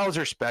lights. I was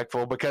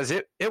respectful because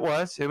it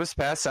was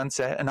past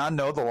sunset, and I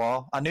know the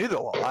law. I knew the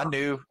law.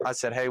 I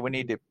said, hey, we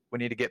need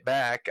to get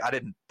back. I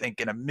didn't think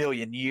in a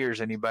million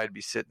years anybody'd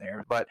be sitting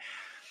there, but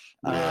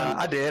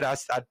I did. I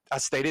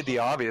stated the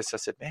obvious. I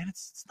said, man,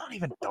 it's not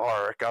even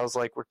dark. I was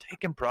like, we're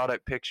taking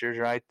product pictures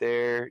right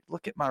there.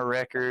 Look at my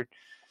record.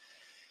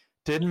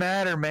 Didn't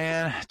matter,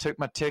 man. Took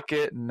my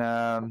ticket,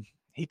 and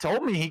he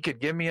told me he could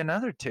give me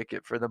another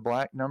ticket for the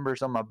black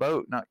numbers on my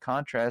boat, not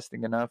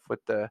contrasting enough with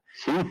the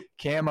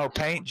camo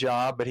paint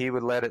job, but he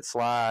would let it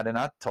slide. And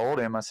I told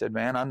him, I said,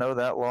 man, I know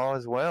that law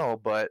as well,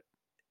 but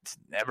it's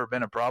never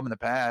been a problem in the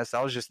past.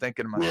 I was just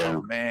thinking to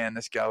myself, man,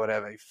 this guy would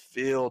have a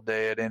field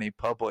day at any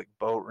public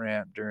boat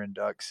ramp during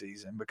duck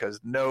season because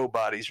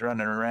nobody's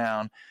running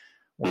around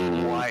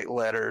with white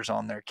letters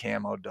on their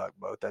camo duck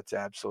boat. That's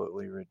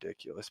absolutely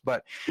ridiculous.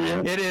 But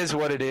it is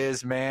what it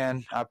is,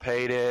 man. I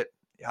paid it.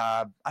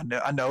 I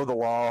know the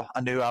law.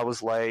 I knew I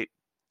was late.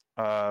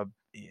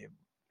 It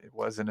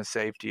wasn't a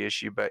safety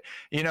issue, but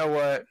you know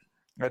what?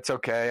 That's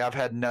okay. I've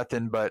had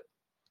nothing but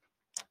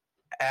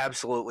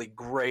absolutely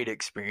great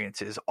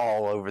experiences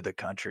all over the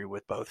country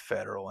with both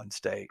federal and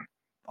state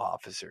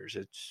officers.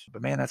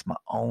 But man, that's my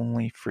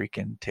only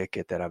freaking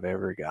ticket that I've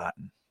ever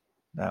gotten.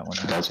 That one.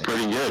 That's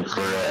pretty good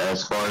for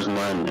as far as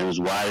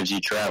wide as you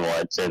travel.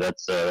 I'd say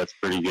that's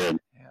pretty good.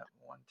 Yeah,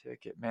 one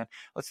ticket, man.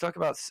 Let's talk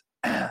about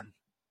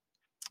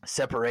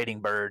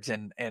separating birds,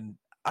 and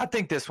I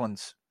think this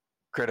one's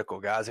critical,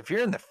 guys. If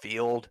you're in the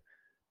field,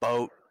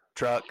 boat,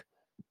 truck,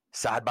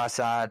 side by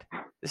side,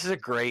 this is a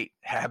great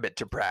habit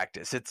to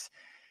practice. It's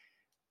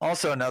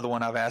also another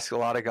one I've asked a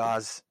lot of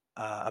guys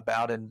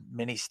about in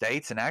many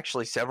states and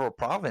actually several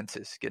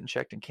provinces getting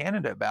checked in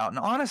Canada about. And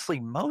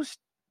honestly, most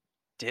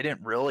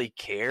didn't really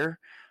care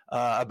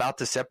about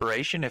the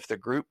separation if the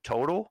group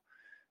total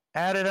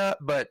added up.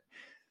 But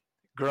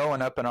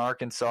growing up in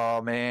Arkansas,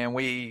 man,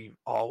 we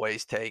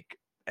always take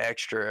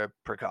extra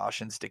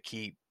precautions to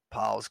keep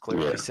piles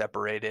clearly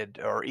separated,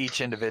 or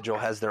each individual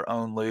has their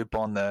own loop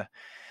on the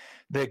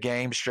the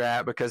game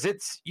strap, because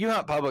you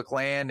hunt public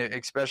land,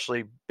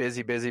 especially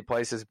busy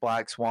places,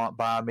 Black Swamp,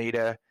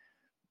 Biomeda.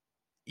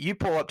 You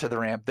pull up to the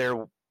ramp,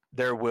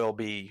 there will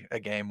be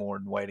a game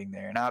warden waiting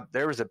there. And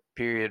there was a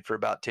period for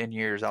about 10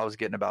 years, I was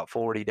getting about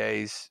 40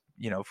 days,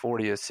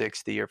 40 of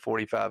 60 or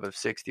 45 of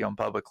 60 on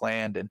public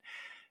land. And,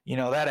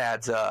 that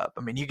adds up.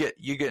 I mean, you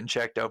getting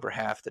checked over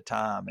half the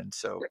time. And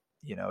so,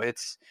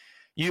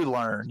 you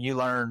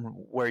learn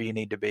where you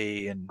need to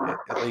be, and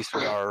at least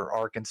with our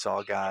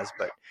Arkansas guys.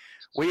 But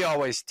we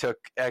always took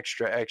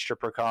extra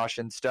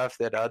precaution stuff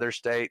that other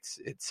states,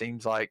 it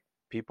seems like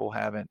people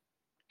haven't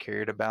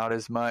cared about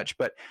as much.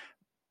 But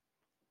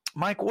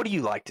Mike, what do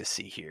you like to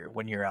see here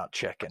when you're out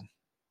checking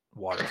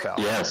waterfowl?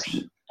 Yes,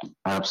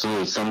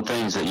 absolutely. Some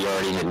things that you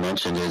already had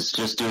mentioned is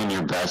just doing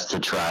your best to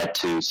try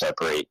to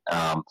separate.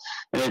 And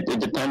it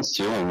depends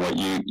too on what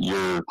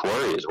your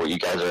quarry is, what you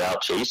guys are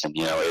out chasing.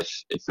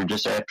 If you're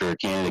just after a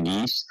Canada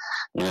geese,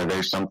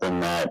 there's something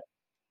that,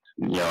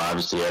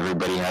 obviously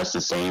everybody has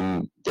the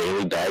same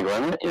daily bag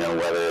limit,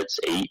 whether it's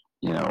 8,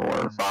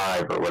 or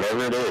 5 or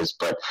whatever it is,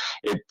 but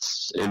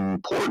it's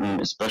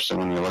important, especially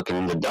when you're looking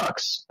into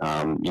ducks.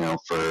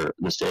 For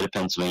the state of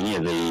Pennsylvania,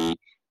 the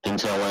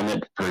pintail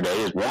limit per day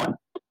is 1.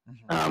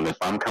 If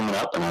I'm coming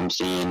up and I'm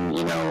seeing,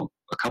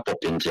 a couple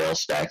pintails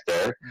stacked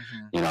there,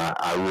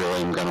 I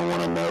really am going to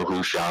want to know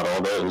who shot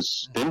all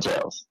those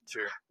pintails,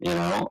 sure.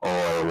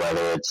 Or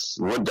whether it's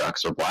wood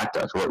ducks or black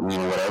ducks,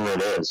 whatever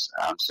it is.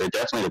 So it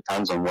definitely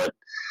depends on what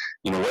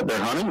they're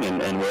hunting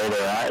and where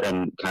they're at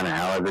and kind of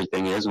how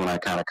everything is when I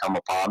kind of come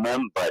upon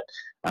them. But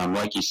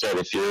like you said,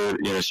 if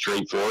you're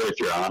straightforward, if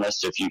you're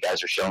honest, if you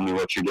guys are showing me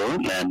what you're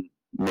doing and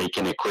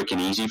making it quick and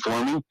easy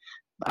for me,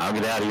 I'll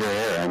get out of your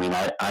hair. I mean,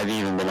 I've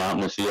even been out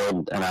in the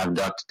field and I've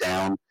ducked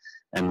down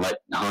and let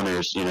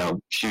hunters,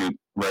 shoot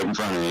right in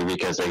front of me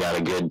because they got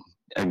a good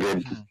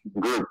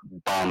group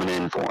bombing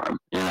in for them,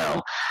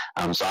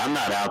 So I'm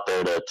not out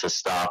there to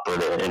stop or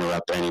to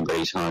interrupt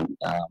anybody's hunt.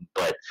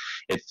 But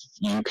if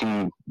you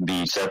can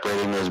be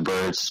separating those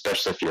birds,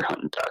 especially if you're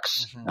hunting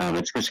ducks,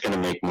 it's just going to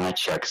make my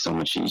check so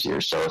much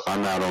easier. So if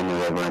I'm out on the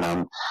river and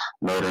I'm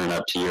motoring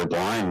up to your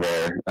blind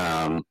there,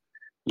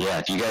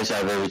 if you guys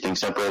have everything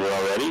separated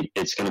already,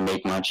 it's going to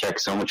make my check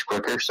so much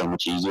quicker, so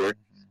much easier.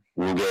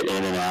 We'll get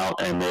in and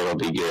out, and it'll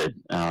be good.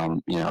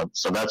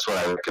 So that's what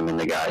I recommend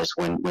to guys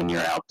when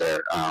you're out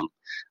there.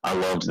 I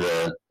loved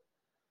the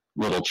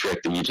little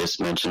trick that you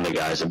just mentioned to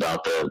guys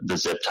about the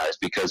zip ties,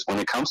 because when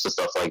it comes to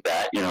stuff like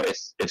that,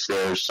 if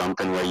there's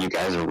something where you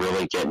guys are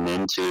really getting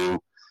into,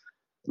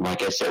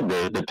 like I said,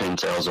 the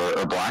pintails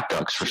or black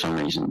ducks for some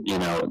reason,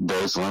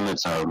 those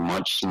limits are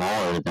much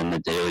smaller than the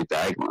daily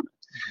bag limit.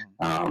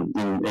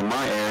 In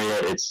my area,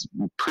 it's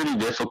pretty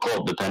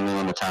difficult, depending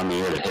on the time of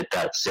year, to hit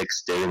that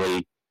 6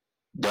 daily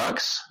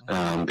ducks,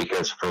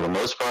 because for the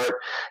most part,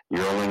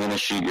 you're only going to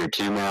shoot your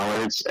 2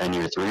 mallards and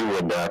your 3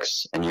 wood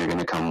ducks, and you're going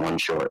to come 1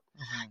 short.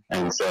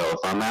 And so if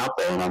I'm out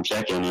there and I'm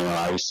checking,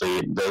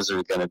 obviously those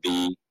are going to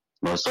be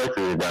most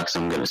likely the ducks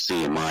I'm going to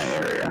see in my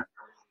area.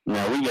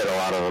 Now, we get a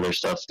lot of other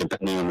stuff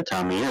depending on the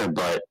time of year,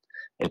 but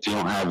if you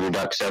don't have your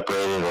ducks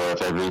separated or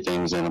if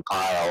everything's in a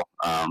pile,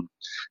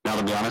 now,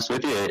 to be honest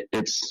with you,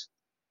 it's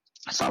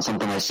not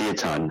something I see a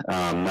ton.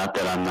 Not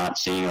that I'm not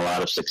seeing a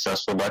lot of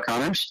successful duck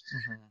hunters.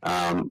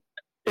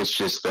 It's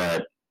just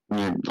that,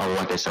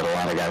 like I said, a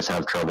lot of guys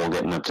have trouble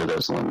getting up to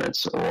those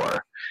limits,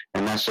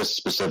 and that's just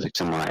specific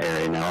to my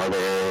area. Now, other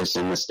areas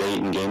in the state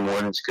and game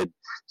wardens could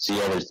see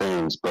other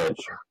things, but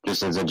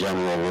just as a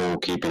general rule,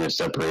 keeping it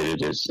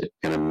separated is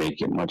going to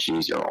make it much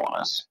easier on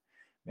us.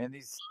 Man,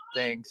 these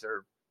things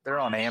they're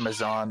on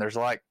Amazon. There's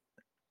like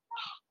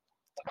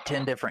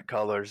 10 different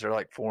colors. They're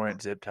like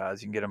 4-inch zip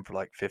ties. You can get them for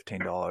like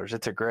 $15.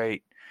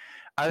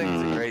 I think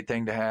it's a great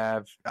thing to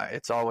have.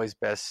 It's always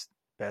best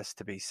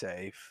to be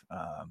safe.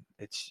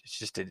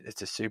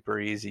 It's a super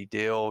easy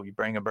deal. You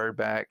bring a bird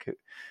back.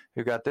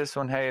 Who got this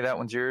one? Hey, that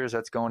one's yours.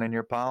 That's going in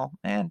your pile.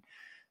 And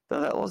throw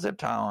that little zip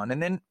tie on.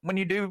 And then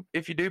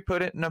if you do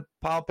put it in a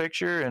pile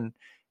picture, and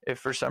if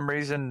for some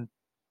reason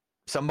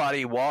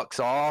somebody walks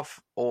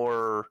off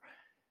or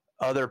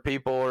other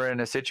people are in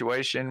a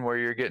situation where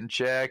you're getting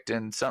checked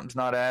and something's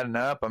not adding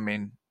up, I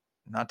mean,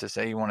 not to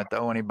say you want to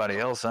throw anybody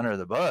else under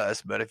the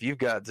bus, but if you've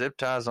got zip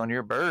ties on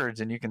your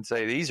birds and you can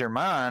say, these are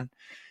mine,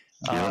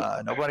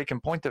 nobody can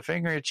point the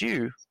finger at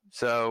you.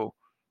 So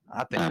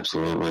I think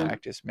absolutely, it's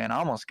practice, man. I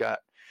almost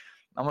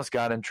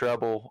got in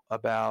trouble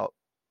about,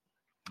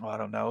 I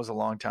don't know, it was a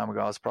long time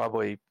ago. I was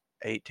probably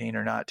 18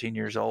 or 19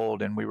 years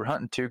old, and we were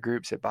hunting 2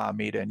 groups at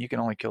Biomeda, and you can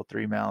only kill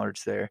 3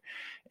 mallards there.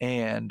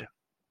 And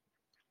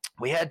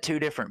we had 2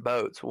 different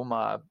boats. Well,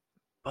 my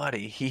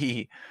buddy,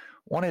 he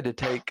wanted to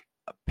take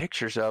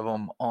pictures of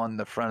them on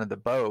the front of the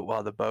boat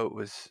while the boat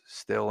was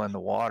still in the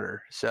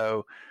water.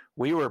 So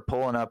we were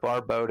pulling up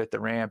our boat at the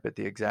ramp at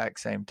the exact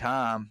same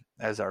time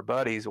as our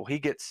buddies. Well,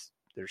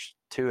 there's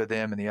 2 of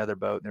them in the other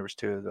boat, and there was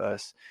 2 of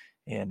us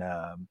in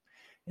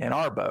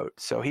our boat.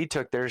 So he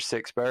took their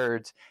 6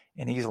 birds,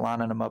 and he's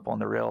lining them up on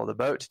the rail of the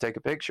boat to take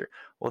a picture.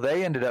 Well,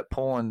 they ended up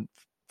pulling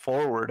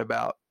forward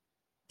about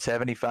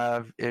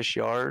 75-ish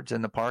yards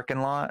in the parking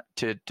lot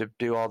to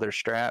do all their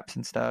straps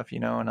and stuff,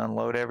 and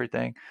unload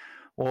everything.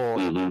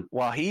 Well,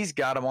 while he's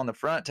got them on the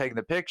front taking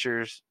the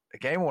pictures, a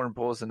game warden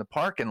pulls in the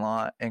parking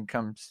lot and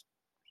comes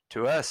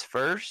to us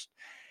first.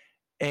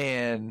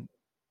 And,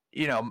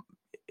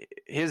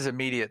 his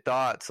immediate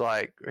thoughts,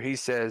 he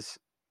says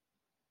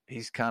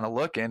he's kind of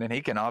looking, and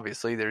he can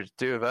obviously, there's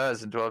 2 of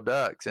us and 12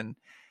 ducks. And,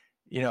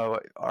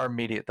 our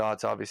immediate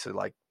thoughts obviously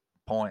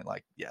point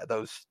yeah,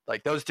 those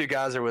 2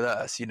 guys are with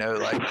us,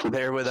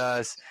 they're with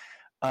us.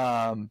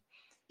 And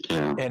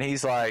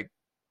he's like,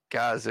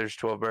 guys, there's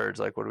 12 birds.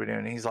 What are we doing?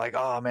 And he's like,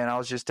 oh man, I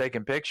was just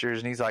taking pictures.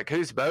 And he's like,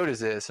 whose boat is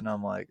this? And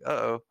I'm like,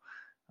 uh-oh.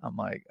 I'm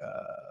like,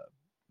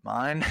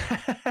 mine.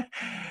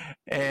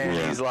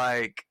 And he's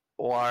like,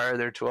 why are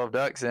there 12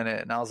 ducks in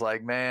it? And I was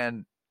like,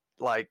 man,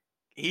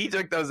 he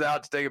took those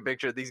out to take a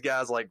picture of these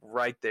guys,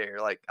 right there.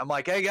 I'm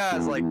like, hey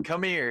guys,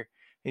 come here.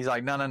 He's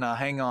like, no,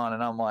 hang on.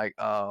 And I'm like,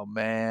 oh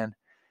man.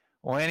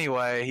 Well,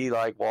 anyway, he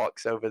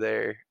walks over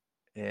there,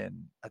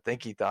 and I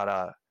think he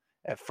thought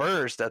at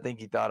first I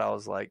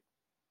was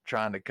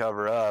trying to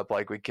cover up,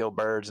 we kill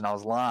birds, and I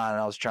was lying.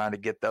 And I was trying to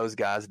get those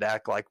guys to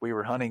act like we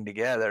were hunting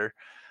together.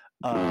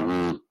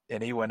 And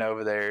he went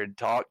over there and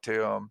talked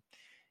to him,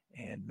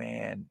 and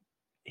man,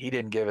 he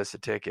didn't give us a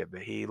ticket,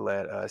 but he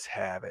let us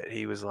have it.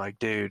 He was like,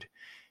 dude,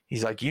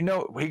 he's like, he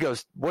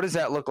goes, what does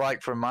that look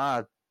like from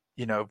my,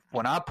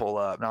 when I pull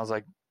up? And I was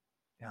like,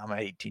 I'm an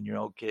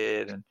 18-year-old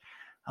kid. And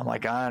I'm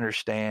like, I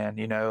understand,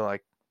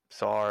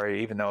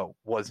 sorry, even though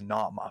it was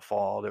not my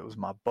fault. It was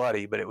my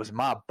buddy, but it was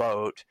my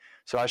boat.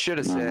 So I should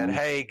have said,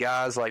 hey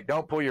guys,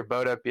 don't pull your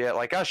boat up yet.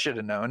 I should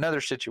have known.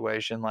 Another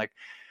situation, one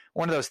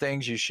of those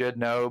things you should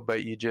know,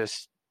 but you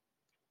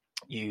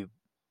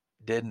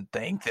didn't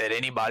think that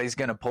anybody's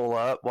going to pull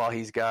up while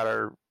he's got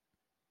our,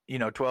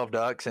 12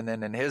 ducks. And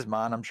then in his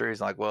mind, I'm sure he's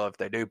like, well, if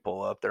they do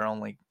pull up,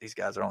 these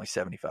guys are only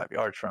 75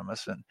 yards from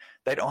us, and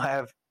they don't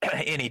have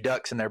any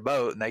ducks in their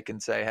boat. And they can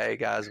say, hey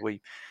guys,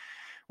 we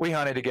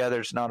hunted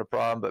together. It's not a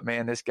problem. But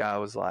man, this guy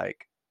was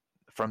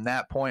from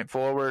that point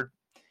forward,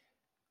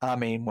 I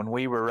mean, when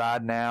we were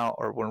riding out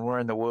or when we're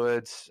in the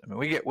woods, I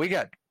mean, we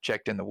got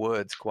checked in the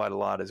woods quite a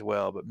lot as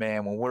well. But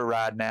man, when we're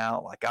riding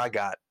out, I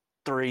got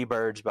 3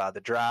 birds by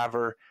the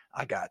driver.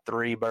 I got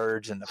 3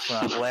 birds in the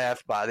front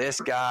left by this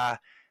guy.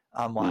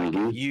 I'm like,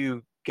 if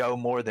you go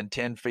more than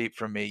 10 feet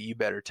from me, you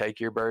better take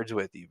your birds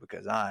with you,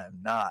 because I am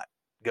not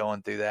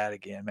going through that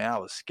again, man. I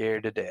was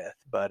scared to death.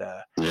 But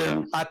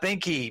I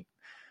think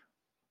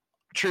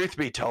truth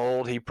be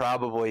told, he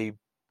probably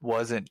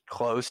wasn't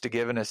close to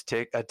giving us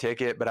a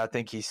ticket, but I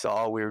think he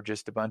saw we were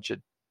just a bunch of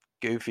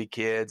goofy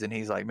kids, and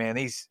he's like, man,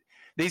 these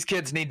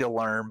kids need to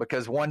learn,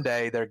 because one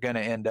day they're going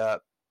to end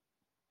up,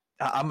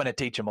 I'm going to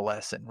teach them a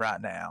lesson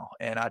right now.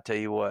 And I tell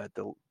you what,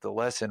 the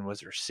lesson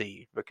was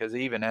received, because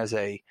even as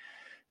a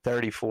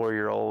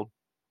 34-year-old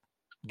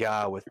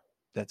guy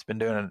that's been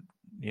doing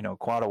it,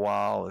 quite a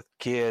while with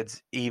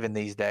kids, even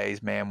these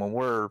days, man, even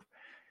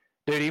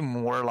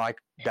when we're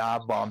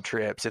dive bomb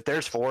trips, if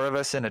there's 4 of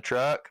us in a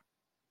truck,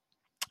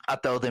 I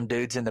throw them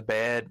dudes in the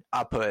bed.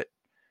 I'll put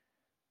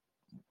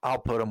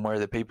them where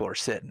the people are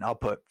sitting. I'll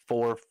put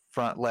 4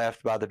 front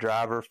left by the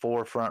driver,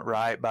 4 front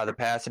right by the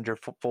passenger,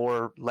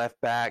 4 left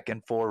back,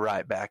 and 4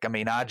 right back. I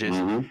mean, I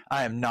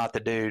am not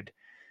the dude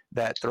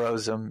that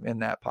throws them in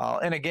that pile.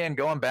 And again,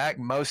 going back,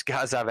 most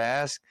guys I've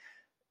asked,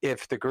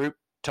 if the group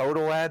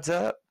total adds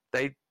up,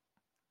 they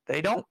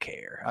don't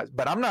care.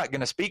 But I'm not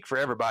going to speak for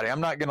everybody. I'm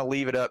not going to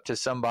leave it up to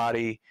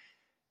somebody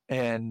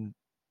and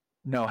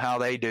know how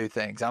they do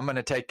things. I'm going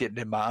to take it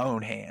in my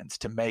own hands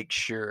to make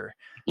sure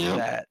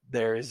that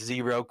there is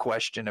zero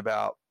question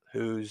about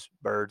whose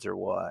birds are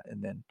what.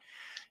 And then,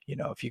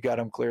 if you got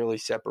them clearly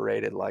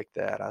separated like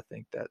that, I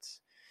think that's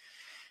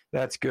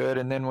good.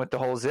 And then with the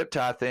whole zip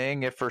tie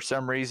thing, if for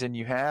some reason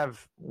you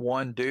have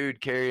one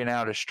dude carrying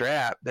out a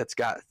strap that's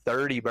got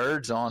 30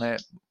 birds on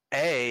it,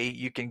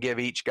 you can give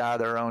each guy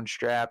their own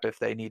strap if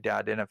they need to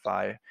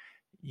identify.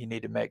 You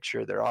need to make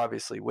sure they're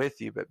obviously with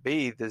you. But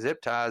B, the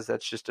zip ties,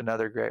 that's just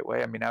another great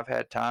way. I mean, I've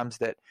had times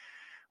that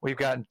we've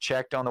gotten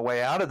checked on the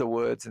way out of the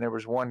woods, and there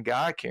was one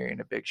guy carrying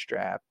a big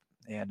strap,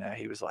 and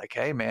he was like,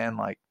 hey man,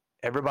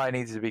 everybody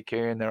needs to be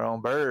carrying their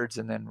own birds.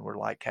 And then we're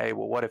like, hey,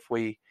 well, what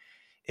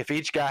if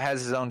each guy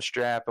has his own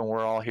strap and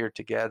we're all here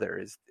together,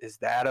 is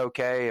that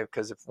okay?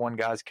 Because if one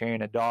guy's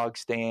carrying a dog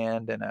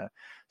stand and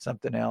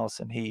something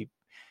else, and he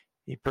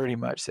pretty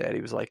much said,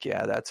 he was like,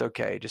 yeah, that's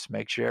okay. Just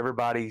make sure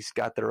everybody's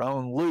got their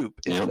own loop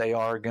if they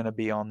are going to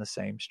be on the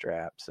same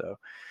strap. So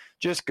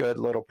just good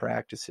little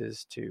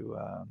practices to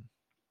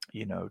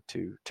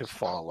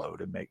follow,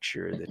 to make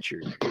sure that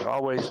you're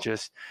always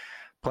just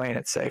playing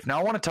it safe. Now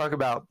I want to talk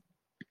about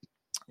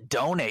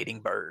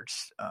donating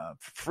birds.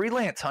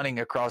 Freelance hunting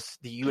across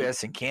the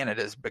U.S. and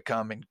Canada has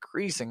become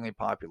increasingly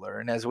popular.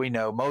 And as we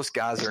know, most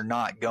guys are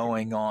not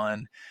going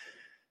on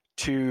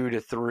 2 to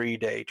 3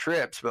 day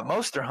trips, but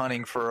most are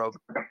hunting for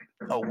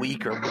a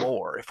week or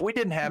more. If we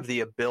didn't have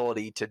the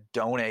ability to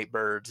donate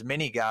birds,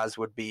 many guys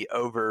would be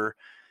over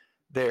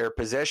their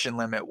possession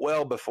limit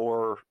well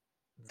before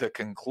the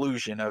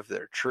conclusion of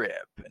their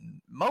trip.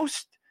 And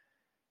most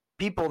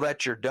people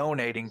that you're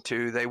donating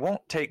to, they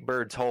won't take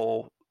birds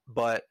whole,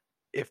 but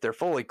if they're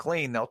fully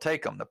clean, they'll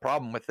take them. The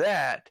problem with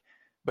that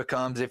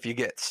becomes if you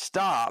get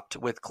stopped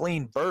with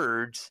clean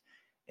birds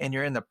and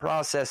you're in the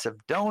process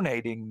of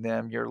donating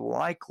them, you're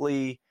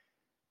likely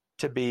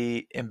to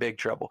be in big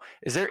trouble.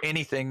 Is there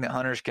anything that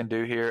hunters can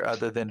do here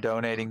other than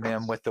donating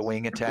them with the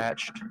wing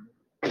attached?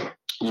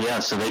 Yeah,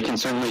 so they can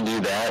certainly do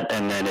that.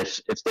 And then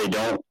if they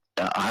don't,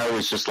 I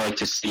always just like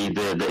to see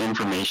the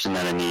information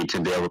that I need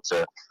to be able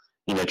to,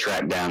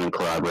 track down and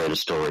corroborate a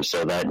story.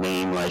 So that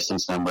name,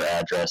 license number,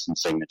 address, and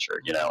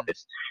signature,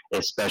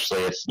 especially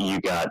if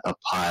you got a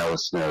pile of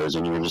snows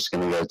and you're just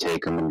going to go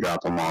take them and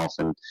drop them off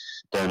and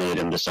donate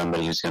them to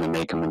somebody who's going to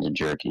make them into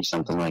jerky,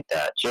 something like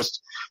that.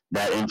 Just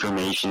that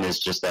information is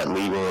just that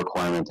legal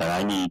requirement that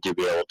I need to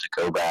be able to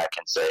go back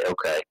and say,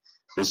 okay,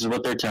 this is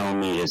what they're telling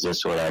me. Is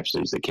this what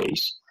actually is the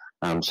case?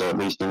 So at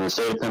least in the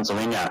state of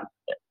Pennsylvania,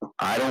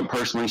 I don't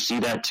personally see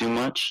that too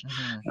much.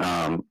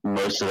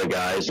 Most of the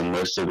guys and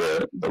most of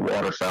the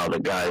waterfowl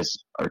that guys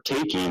are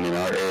taking in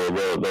our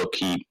area, they'll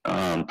keep.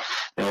 The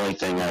only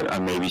thing I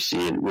maybe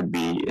see it would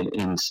be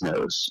in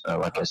snows.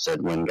 Like I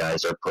said, when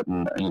guys are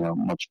putting,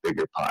 much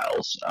bigger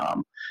piles.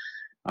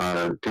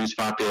 Our goose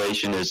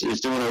population is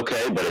doing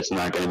okay, but it's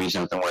not going to be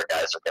something where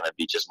guys are going to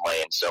be just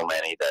laying so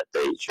many that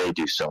they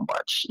do so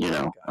much,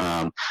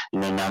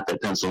 not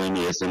that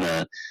Pennsylvania is in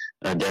a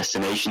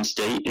destination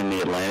state in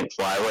the Atlantic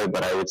Flyway,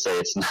 but I would say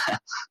it's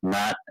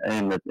not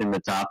in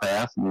the top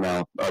half.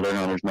 Now, other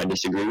hunters might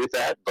disagree with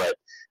that, but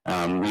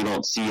we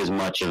don't see as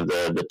much of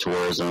the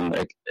tourism,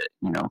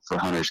 for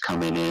hunters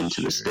coming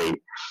into the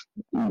state.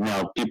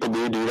 Now, people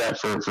do that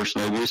for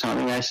snow goose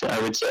hunting,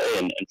 I would say,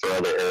 and for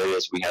other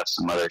areas, we have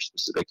some other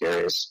specific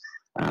areas.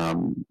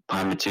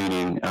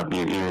 Pine up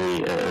near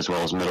Erie, as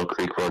well as Middle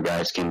Creek, where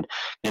guys can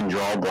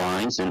draw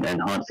blinds and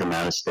hunt from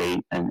out of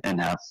state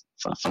and have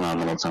a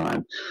phenomenal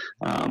time.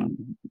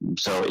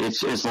 So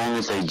it's as long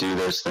as they do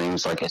those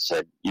things, like I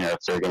said, if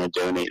they're going to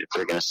donate, if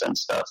they're going to send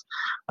stuff,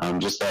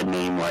 just that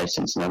name,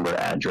 license number,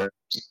 address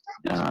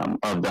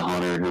of the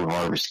hunter who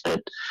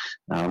harvested,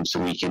 so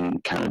we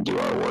can kind of do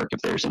our work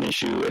if there's an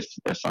issue.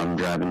 If I'm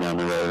driving down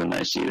the road and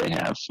I see they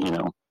have,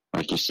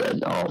 like you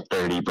said, all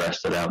 30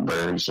 breasted out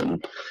birds,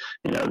 and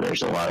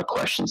there's a lot of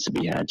questions to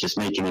be had. Just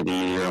making it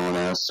easier on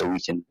us so we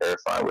can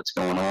verify what's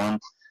going on.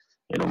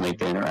 It'll make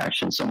the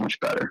interaction so much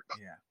better.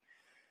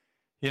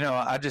 Yeah.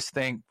 I just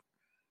think,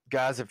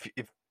 guys, if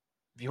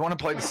you want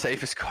to play the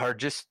safest card,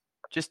 just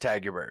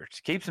tag your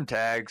birds. Keep some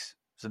tags,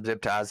 some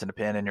zip ties, and a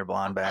pin in your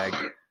blind bag.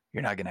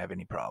 You're not going to have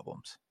any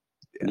problems.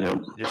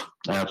 Yep.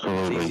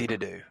 Absolutely. It's easy to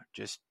do.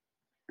 Just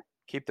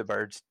keep the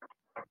birds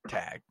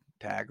tag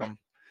them.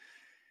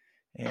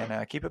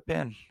 And keep a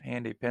pin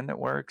handy, pin that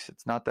works.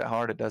 It's not that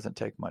hard. It doesn't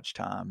take much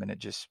time, and it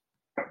just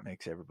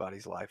makes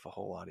everybody's life a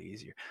whole lot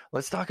easier.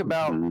 Let's talk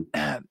about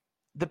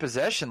the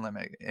possession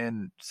limit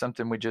and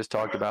something we just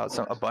talked about.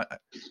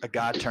 A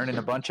guy turning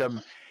a bunch of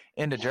them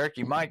into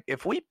jerky. Mike,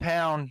 if we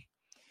pound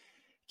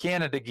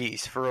Canada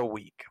geese for a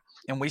week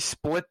and we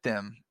split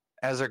them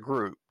as a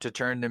group to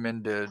turn them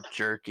into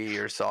jerky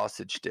or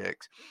sausage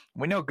sticks,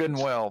 we know good and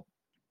well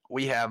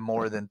we have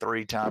more than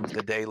 3 times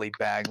the daily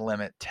bag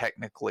limit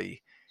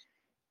technically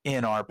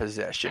in our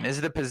possession.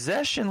 Is the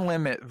possession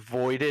limit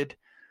voided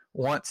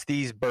once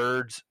these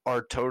birds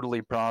are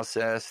totally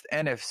processed?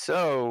 And if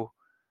so,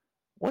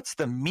 what's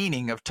the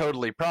meaning of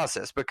totally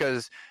processed?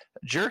 Because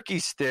jerky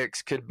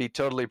sticks could be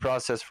totally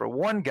processed for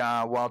one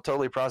guy while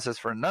totally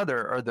processed for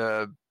another are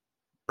the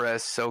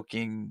breast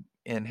soaking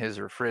in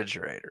his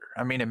refrigerator.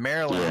 I mean, in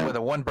Maryland with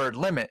a 1 bird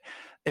limit,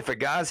 if a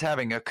guy's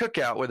having a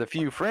cookout with a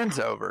few friends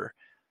over,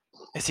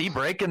 is he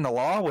breaking the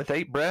law with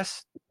 8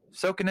 breasts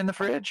soaking in the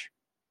fridge?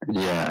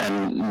 Yeah,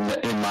 and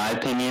in my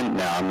opinion,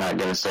 now I'm not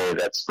going to say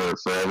that's for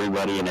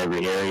everybody in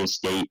every area,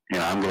 state.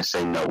 I'm going to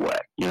say no way.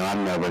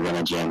 I'm never going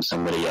to jam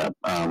somebody up.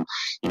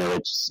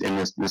 It's in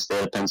the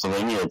state of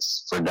Pennsylvania,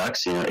 it's for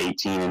ducks,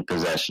 18 in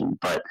possession.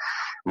 But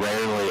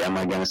rarely am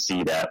I going to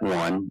see that,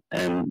 1.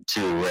 And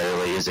 2,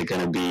 rarely is it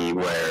going to be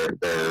where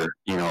they're,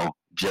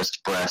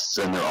 just breasts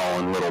and they're all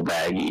in little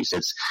baggies.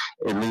 It's,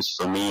 at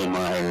least for me in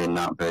my area,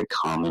 not very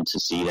common to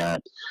see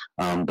that.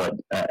 But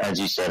as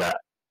you said,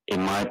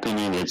 in my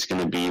opinion, it's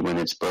going to be when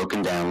it's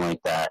broken down like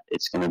that.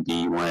 It's going to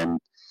be when,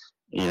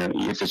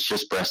 if it's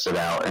just breasted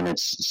out and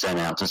it's sent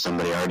out to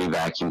somebody already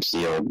vacuum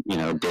sealed,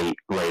 date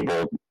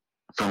labeled.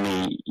 For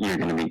me, you're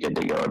going to be good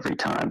to go every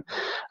time.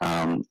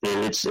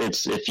 It's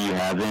if you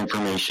have the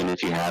information,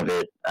 if you have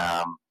it,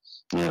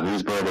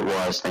 whose bird it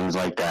was, things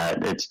like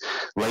that. It's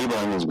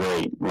labeling is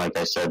great. Like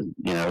I said,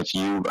 if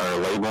you are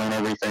labeling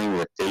everything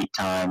with date,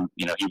 time,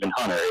 even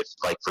hunter, it's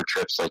like for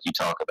trips like you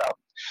talk about.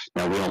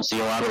 Now, we don't see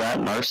a lot of that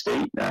in our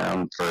state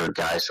for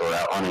guys who are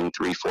out hunting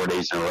 3-4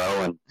 days in a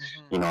row.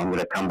 And, I'm going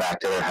to come back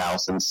to their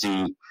house and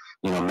see,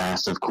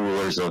 massive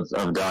coolers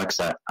of ducks.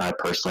 I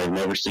personally have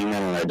never seen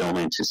that, and I don't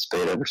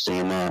anticipate ever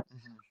seeing that.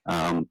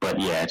 But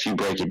yeah, if you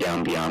break it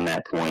down beyond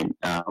that point,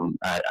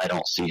 I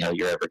don't see how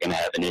you're ever going to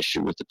have an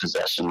issue with the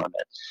possession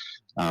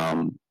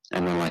limit.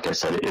 And then, like I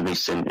said, at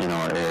least in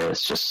our area,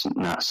 it's just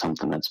not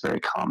something that's very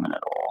common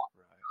at all.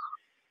 Right.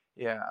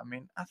 Yeah, I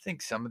mean, I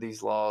think some of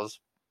these laws,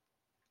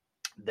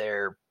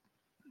 they're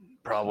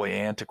probably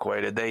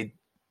antiquated. They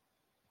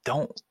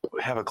don't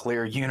have a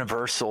clear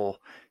universal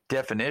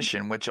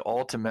definition, which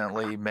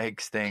ultimately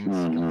makes things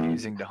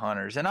confusing to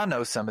hunters. And I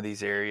know some of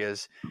these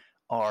areas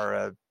are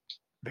a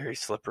very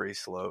slippery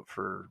slope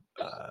for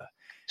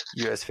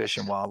U.S. Fish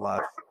and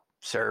Wildlife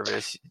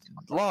Service.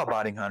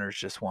 Law-abiding hunters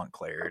just want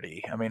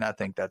clarity. I mean, I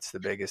think that's the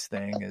biggest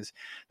thing, is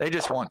they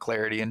just want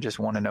clarity and just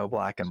want to know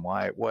black and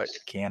white. What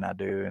can I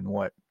do and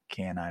what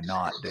can I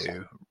not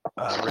do?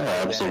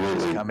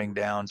 Absolutely. Coming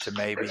down to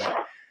maybe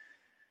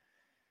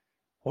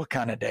what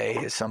kind of day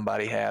is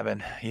somebody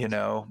having,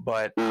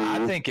 but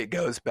I think it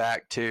goes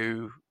back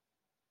to,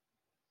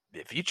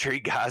 if you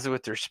treat guys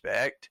with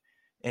respect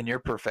and you're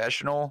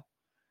professional,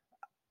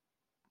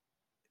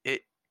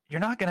 you're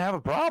not going to have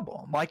a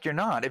problem. Like, you're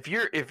not. If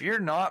you're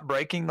not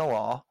breaking the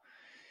law,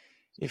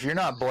 if you're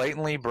not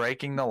blatantly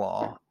breaking the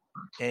law,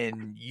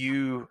 and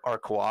you are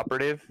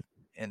cooperative,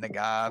 and the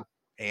guy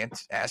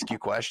asks you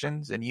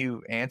questions and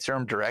you answer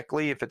them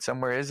directly, if it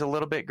somewhere is a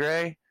little bit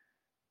gray,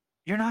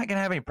 you're not going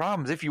to have any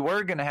problems. If you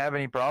were going to have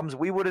any problems,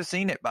 we would have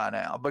seen it by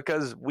now,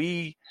 because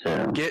we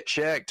get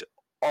checked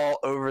all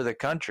over the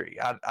country.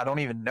 I don't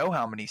even know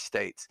how many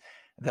states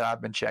that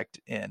I've been checked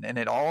in, and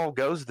it all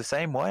goes the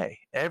same way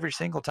every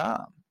single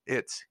time.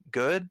 It's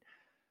good.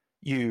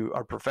 You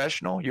are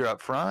professional. You're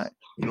up front.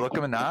 You look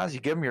them in the eyes.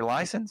 You give them your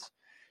license.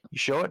 You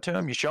show it to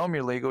them. You show them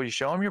your legal. You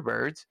show them your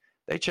birds.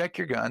 They check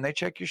your gun. They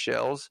check your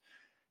shells,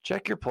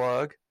 check your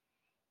plug,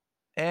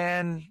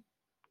 and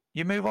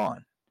you move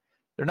on.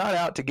 They're not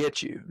out to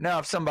get you. Now,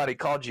 if somebody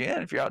called you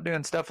in, if you're out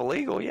doing stuff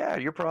illegal, yeah,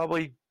 you're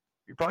probably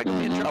going to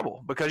be in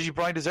trouble, because you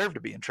probably deserve to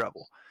be in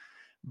trouble.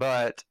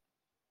 But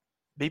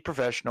be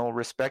professional,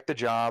 respect the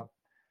job.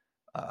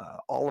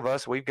 All of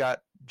us, we've got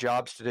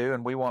jobs to do,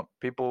 and we want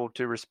people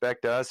to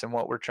respect us and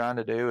what we're trying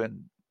to do.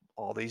 And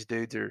all these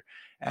dudes are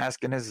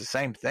asking is the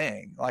same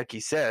thing. Like he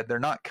said, they're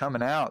not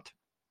coming out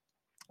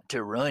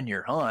to ruin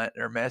your hunt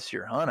or mess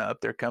your hunt up.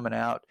 They're coming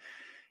out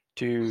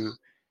to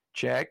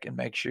check and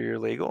make sure you're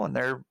legal, and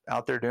they're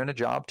out there doing a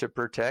job to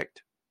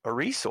protect a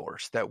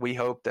resource that we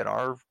hope that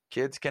our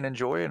kids can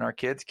enjoy, and our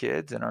kids'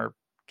 kids, and our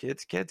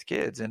kids' kids'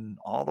 kids, and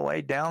all the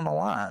way down the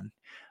line.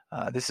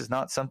 This is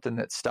not something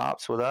that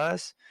stops with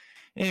us.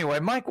 Anyway,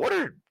 Mike, what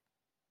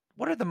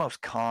are the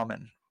most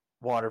common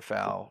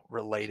waterfowl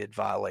related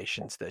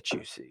violations that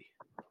you see?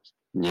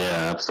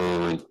 Yeah,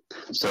 absolutely.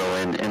 So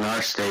in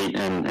our state,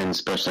 and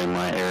especially in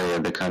my area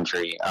of the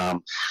country, a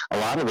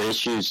lot of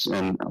issues,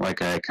 and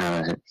like I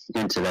kind of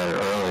hinted at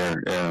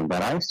earlier,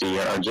 that I see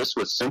are just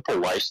with simple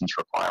license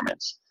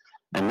requirements.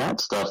 And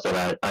that's stuff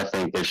that I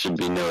think there should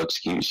be no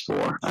excuse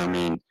for. I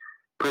mean,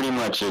 pretty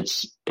much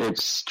it's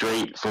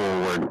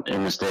straightforward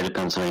in the state of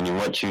Pennsylvania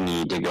what you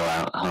need to go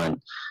out and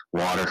hunt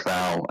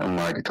waterfowl and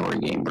migratory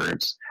game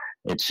birds.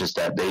 It's just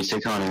that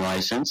basic hunting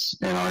license.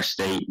 In our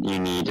state, you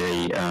need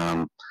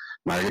a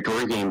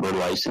migratory game bird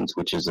license,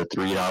 which is a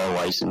 $3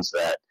 license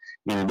that,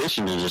 in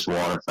addition to just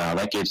waterfowl,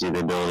 that gives you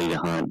the ability to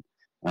hunt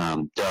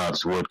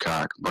doves,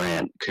 woodcock,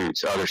 brant,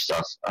 coots, other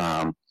stuff.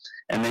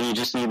 And then you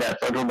just need that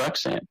federal duck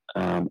stamp.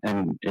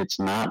 And it's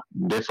not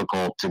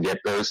difficult to get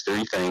those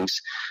three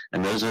things.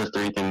 And those are the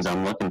three things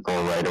I'm looking for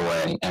right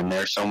away. And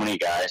there's so many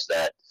guys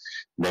that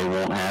they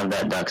won't have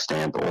that duck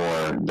stamp,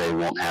 or they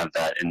won't have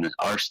that in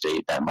our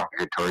state, that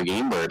migratory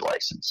game bird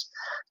license.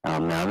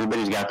 Now,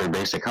 everybody's got their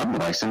basic hunting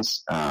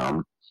license.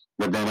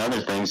 But then other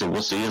things that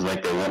we'll see is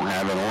like they won't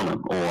have it on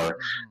them, or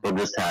they'll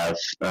just have,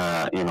 say,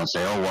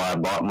 oh, well, I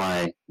bought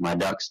my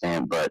duck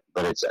stamp, but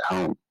it's at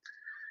home,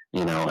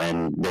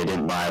 and they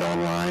didn't buy it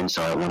online.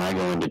 So when I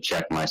go in to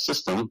check my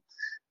system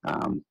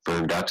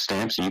for duck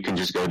stamps, you can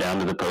just go down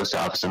to the post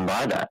office and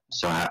buy that.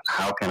 So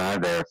how can I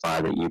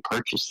verify that you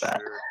purchased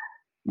that?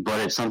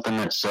 But it's something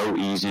that's so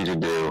easy to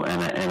do,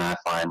 and I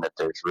find that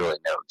there's really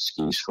no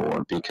excuse for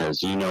it,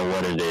 because you know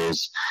what it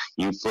is.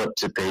 You flip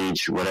to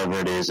page whatever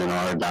it is in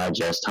our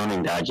digest,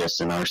 hunting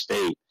digest in our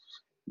state,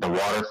 the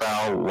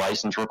waterfowl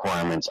license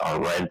requirements are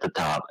right at the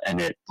top,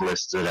 and it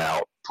lists it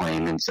out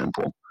plain and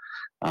simple.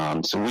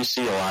 So we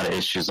see a lot of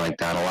issues like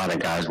that. A lot of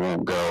guys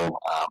won't go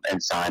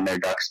and sign their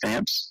duck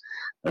stamps.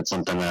 That's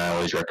something that I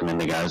always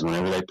recommend to guys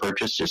whenever they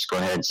purchase. Just go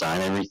ahead and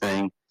sign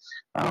everything.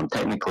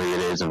 Technically, it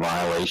is a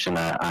violation.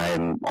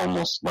 I'm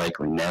almost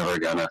likely never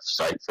going to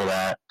cite for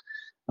that.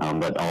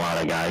 But a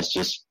lot of guys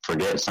just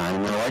forget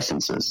signing their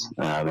licenses.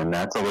 And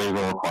that's a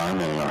legal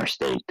requirement in our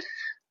state.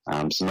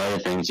 Some other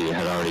things you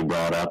had already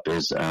brought up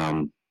is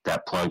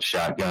that plug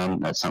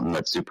shotgun. That's something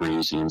that's super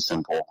easy and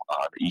simple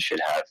that you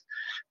should have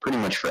pretty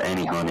much for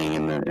any hunting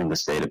in the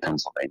state of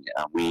Pennsylvania.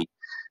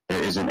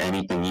 There isn't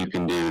anything you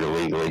can do to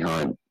legally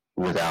hunt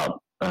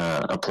without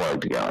a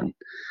plugged gun.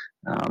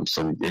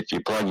 So if you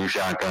plug your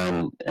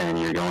shotgun and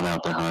you're going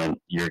out to hunt,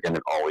 you're going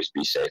to always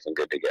be safe and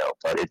good to go.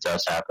 But it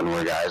does happen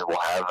where guys will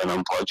have an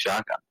unplugged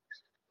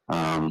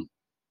shotgun.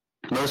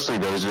 Mostly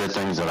those are the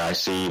things that I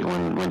see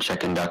when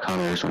checking duck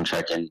hunters, when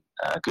checking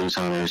goose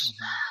hunters.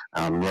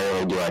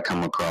 Rarely do I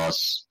come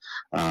across,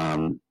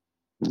 other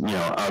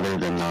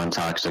than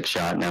non-toxic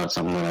shot. Now it's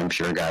something that I'm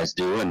sure guys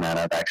do, and that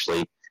I've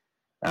actually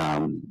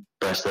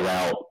breasted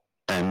out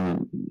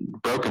and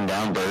broken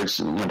down birds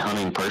when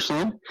hunting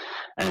personally,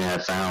 and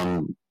have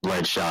found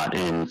lead shot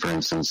in, for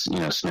instance,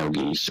 snow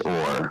geese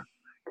or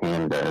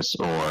pandas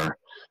or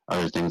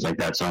other things like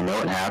that. So I know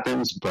it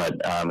happens,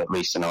 but at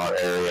least in our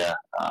area,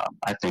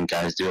 I think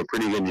guys do a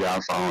pretty good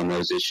job following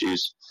those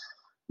issues.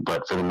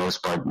 But for the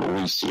most part, what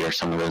we see are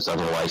some of those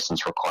other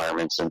license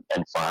requirements and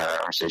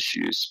firearms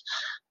issues.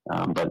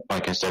 But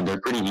like I said,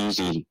 they're pretty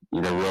easy.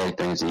 They're really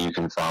things that you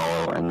can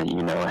follow and that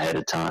you know ahead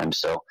of time.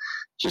 So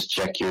just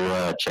check your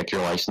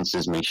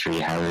licenses, make sure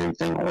you have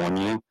everything on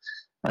you.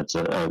 That's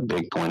a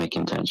big point of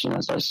contention,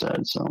 as I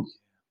said. So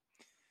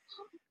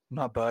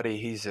my buddy,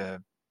 he's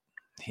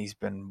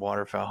been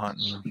waterfowl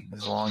hunting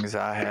as long as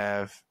I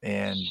have,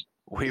 and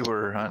we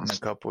were hunting a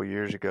couple of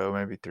years ago,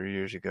 maybe 3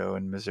 years ago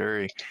in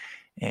Missouri,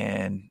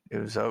 and it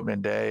was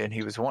opening day, and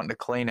he was wanting to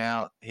clean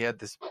out. He had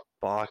this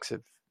box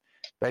of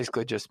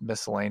basically just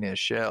miscellaneous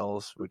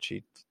shells, which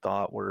he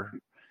thought were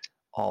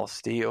all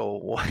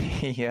steel.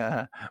 He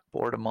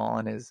poured them all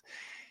in his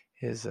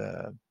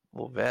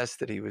little vest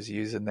that he was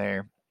using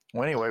there.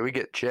 Well, anyway, we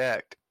get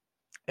checked,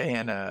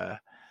 and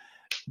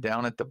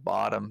down at the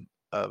bottom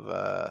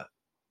of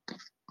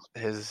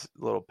his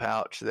little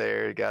pouch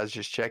there, the guy's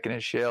just checking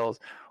his shells.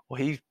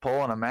 Well, he's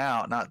pulling them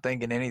out, not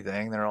thinking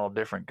anything. They're all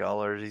different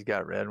colors. He's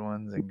got red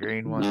ones and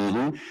green ones.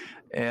 Mm-hmm.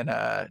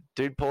 And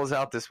dude pulls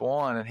out this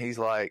one, and he's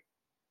like,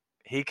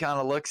 he kind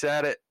of looks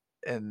at it,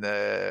 and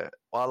the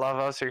wildlife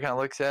officer kind of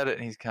looks at it,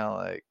 and he's kind of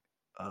like,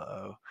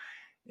 uh-oh.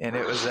 And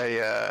it was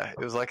it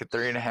was like a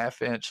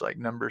 3.5 inch, like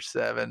number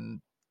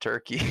 7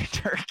 turkey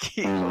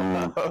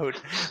load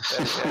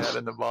that he had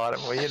in the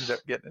bottom. We ended up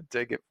getting a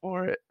ticket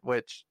for it,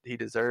 which he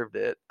deserved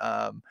it,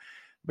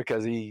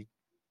 because he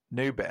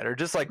knew better.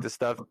 Just like the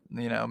stuff,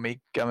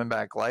 me coming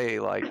back late,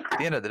 like at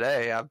the end of the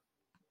day,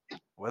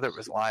 whether it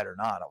was light or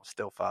not, I was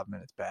still 5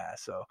 minutes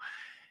past. So,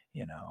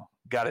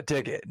 got a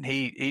ticket, and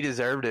he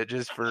deserved it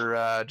just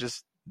for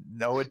just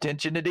no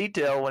attention to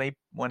detail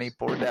when he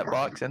poured that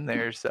box in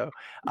there. So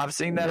I've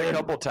seen that a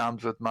couple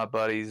times with my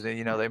buddies.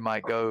 They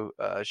might go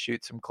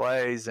shoot some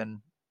clays, and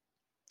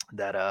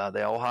that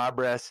the old high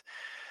breast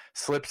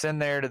slips in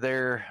there to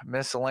their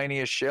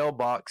miscellaneous shell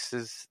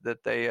boxes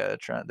that they're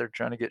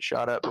trying to get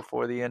shot up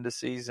before the end of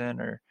season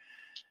or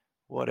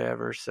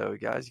whatever. So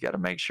guys, you got to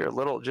make sure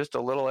just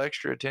a little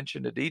extra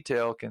attention to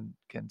detail can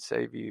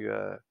save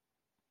you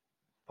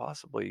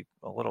possibly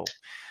a little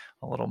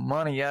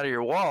money out of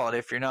your wallet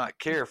if you're not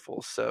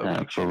careful. So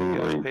make sure you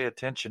guys pay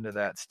attention to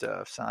that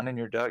stuff. Signing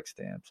your duck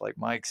stamps, like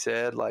Mike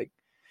said, like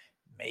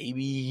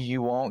maybe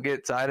you won't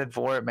get cited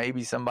for it.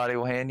 Maybe somebody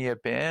will hand you a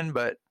pen,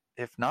 but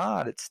if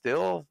not, it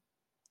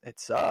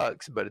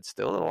sucks, but it's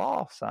still the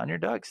law. Sign your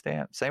duck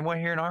stamp. Same way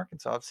here in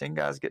Arkansas. I've seen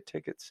guys get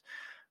tickets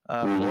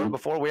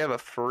before. We have a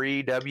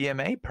free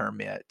WMA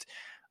permit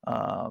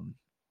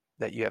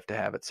that you have to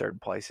have at certain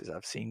places.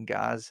 I've seen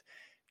guys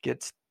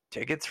get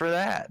tickets for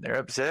that. They're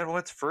upset. Well,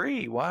 it's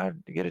free. Why do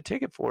you get a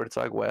ticket for it? It's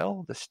like,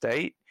 well, the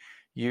state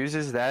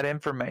uses that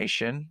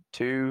information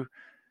to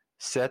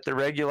set the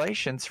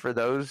regulations for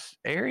those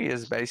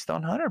areas based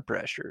on hunter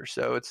pressure.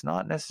 So it's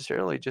not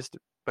necessarily just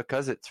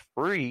because it's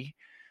free.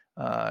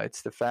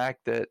 It's the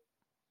fact that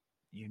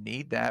you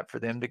need that for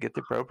them to get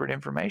the appropriate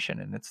information,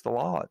 and it's the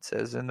law. It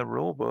says in the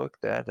rule book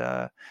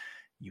that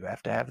you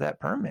have to have that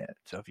permit.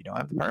 So if you don't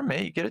have the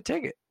permit, you get a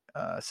ticket.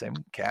 Same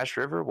Cache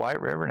River,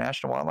 White River,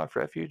 National Wildlife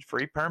Refuge,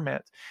 free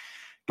permits.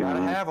 Got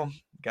to have them.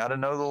 Got to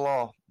know the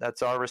law.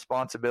 That's our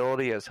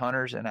responsibility as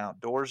hunters and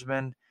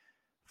outdoorsmen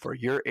for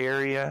your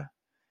area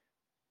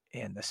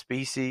and the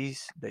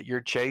species that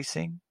you're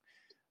chasing.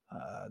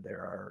 There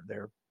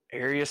are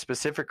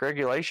area-specific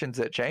regulations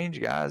that change,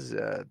 guys.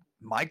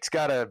 Mike's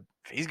if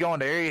he's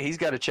going to area, he's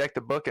got to check the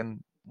book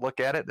and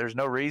look at it. There's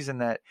no reason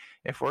that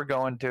if we're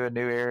going to a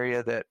new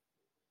area that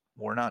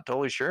we're not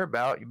totally sure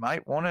about, you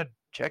might want to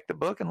check the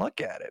book and look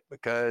at it,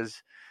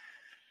 because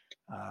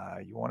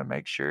you want to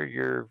make sure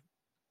you're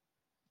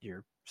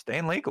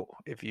staying legal.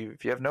 If you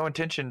have no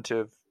intention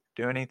to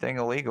do anything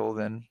illegal,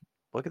 then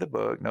look at the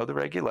book, know the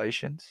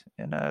regulations,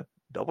 and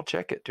double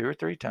check it 2 or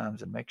 3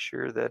 times and make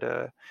sure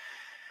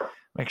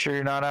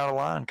you're not out of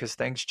line, because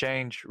things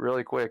change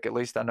really quick. At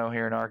least I know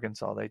here in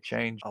Arkansas, they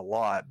change a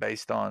lot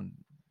based on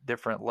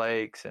different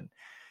lakes and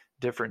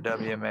different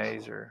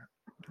WMAs or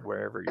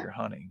wherever you're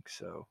hunting.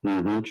 So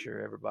make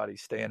sure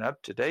everybody's staying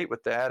up to date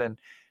with that, and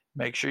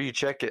make sure you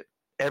check it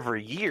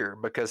every year,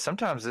 because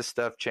sometimes this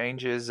stuff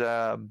changes,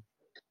 from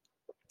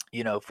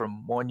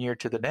one year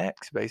to the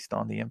next based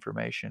on the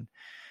information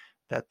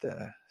that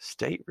the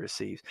state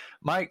receives.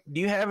 Mike,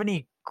 do you have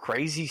any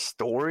crazy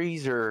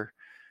stories or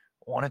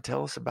want to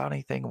tell us about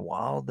anything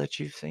wild that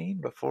you've seen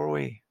before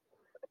we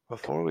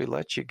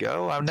let you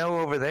go? I know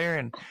over there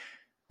in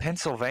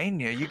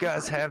Pennsylvania, you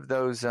guys have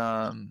those,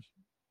 don't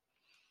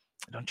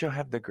you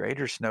have the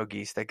greater snow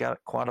geese? They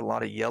got quite a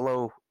lot of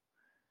yellow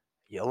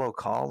yellow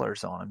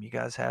collars on them. You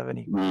guys have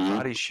Mhm.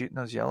 anybody shooting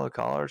those yellow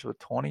collars with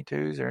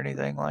 22s or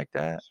anything like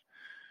that?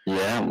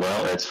 Yeah,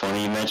 well, it's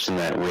funny you mentioned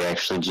that. We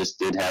actually just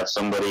did have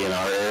somebody in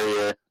our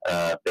area.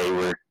 They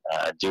were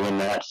doing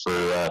that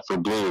for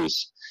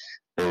blues.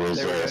 There was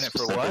They were doing a it for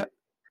specific what?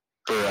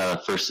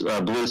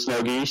 for blue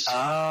snow geese.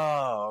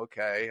 Oh,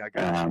 okay. I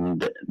got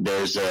you.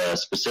 There's a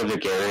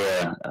specific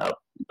area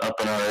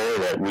up in our area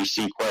that we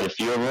see quite a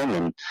few of them,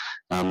 and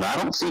I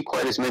don't see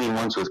quite as many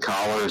ones with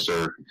collars.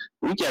 Or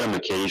we get them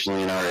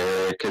occasionally in our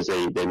area because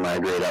they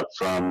migrate up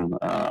from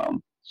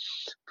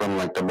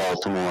like the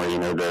Baltimore,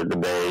 the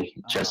Bay,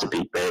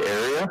 Chesapeake Bay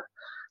area.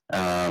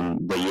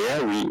 But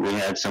yeah, we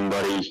had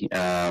somebody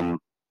kind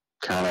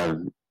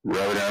of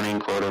road hunting,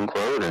 quote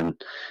unquote,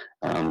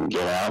 and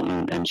get out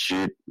and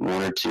shoot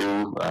one or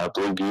two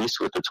blue geese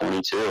with the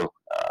 22.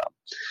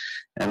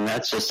 And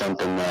that's just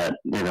something that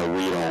we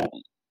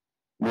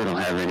don't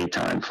have any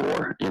time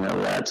for.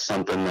 That's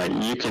something that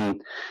you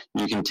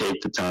can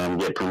take the time,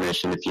 get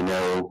permission if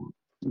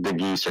the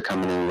geese are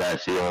coming into that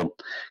field,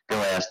 go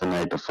ask the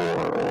night before,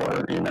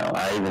 or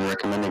I even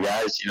recommend the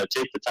guys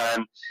take the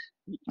time.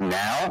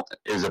 Now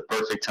is a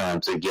perfect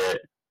time to get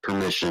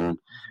permission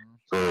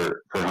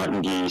for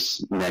hunting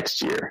geese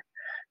next year,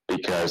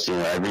 because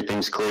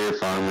everything's clear.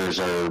 Farmers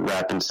are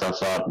wrapping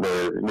stuff up,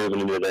 they're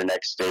moving into their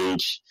next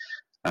stage.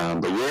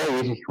 But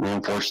yeah, we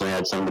unfortunately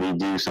had somebody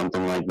do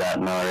something like that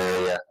in our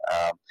area.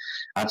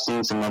 I've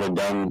seen some other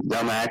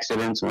dumb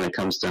accidents when it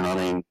comes to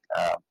hunting.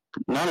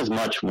 Not as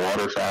much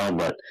waterfowl,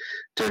 but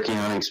turkey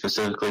hunting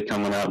specifically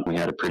coming up. We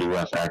had a pretty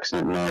rough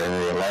accident in our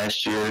area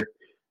last year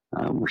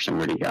where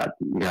somebody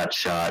got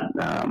shot,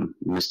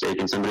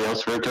 mistaking somebody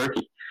else for a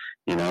turkey.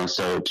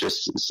 So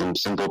just some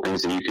simple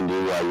things that you can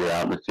do while you're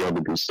out in the field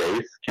to be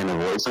safe can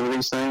avoid some of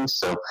these things.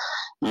 So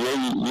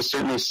yeah, you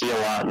certainly see a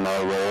lot in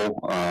our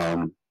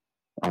role.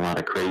 A lot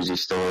of crazy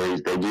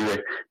stories. They do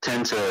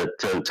tend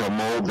to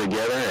mold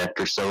together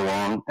after so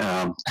long.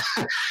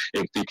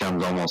 It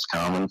becomes almost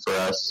common for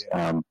us.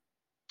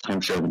 I'm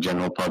sure the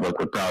general public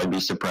would probably be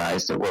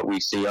surprised at what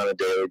we see on a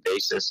daily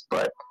basis,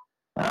 but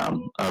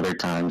other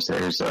times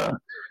there's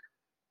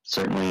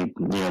certainly,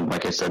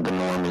 like I said, the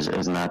norm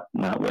is not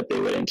what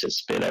they would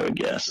anticipate, I would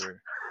guess. Sure.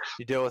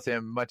 You deal with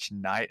them much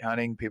night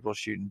hunting, people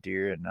shooting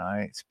deer at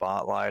night,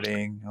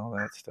 spotlighting, all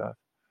that stuff?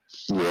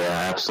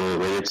 Yeah,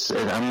 absolutely.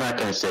 I'm not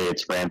going to say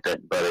it's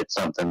rampant, but it's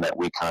something that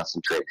we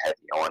concentrate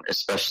heavy on,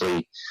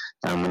 especially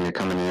when you're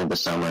coming into the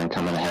summer and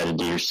coming ahead of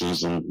deer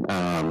season.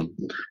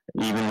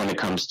 Even when it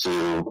comes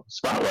to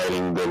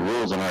spotlighting, the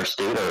rules in our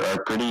state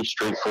are pretty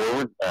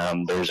straightforward.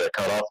 There's a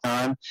cutoff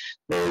time.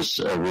 There's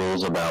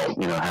rules about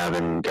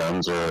having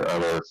guns or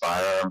other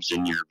firearms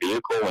in your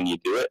vehicle when you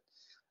do it.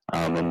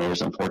 And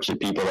there's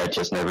unfortunate people that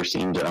just never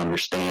seem to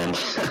understand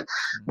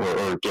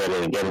or get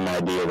an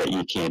idea that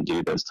you can't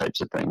do those types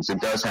of things.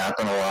 It does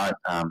happen a lot,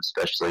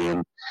 especially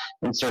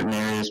in certain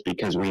areas,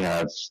 because we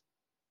have,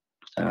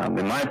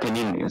 in my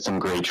opinion, some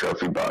great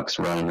trophy bucks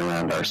running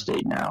around our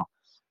state now.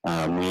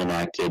 We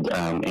enacted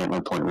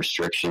antler point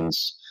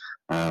restrictions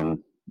in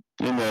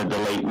the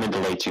mid to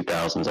late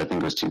 2000s. I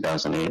think it was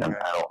 2008. I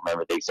don't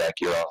remember the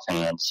exact year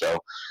offhand. So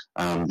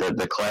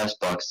the class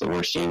bucks that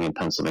we're seeing in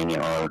Pennsylvania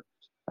are,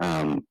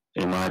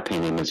 in my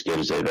opinion, as good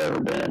as they've ever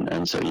been.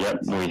 And so, yep,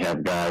 we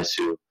have guys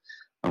who,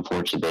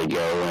 unfortunately, they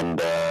go and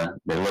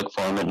they look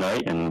for them at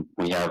night, and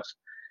we have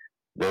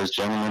those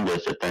gentlemen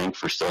to thank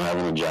for still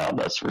having a job,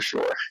 that's for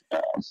sure. So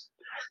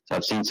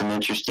I've seen some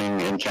interesting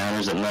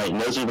encounters at night,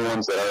 and those are the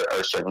ones that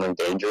are certainly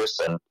dangerous,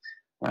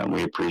 and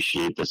we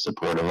appreciate the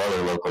support of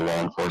other local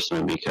law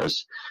enforcement,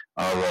 because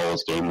our role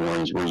as game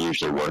wardens, we're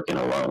usually working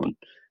alone.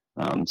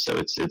 So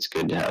it's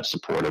good to have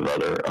support of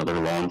other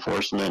law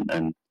enforcement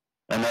and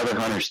other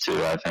hunters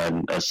too. I've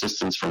had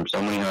assistance from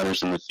so many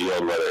hunters in the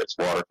field, whether it's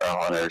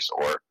waterfowl hunters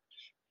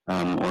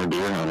or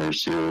deer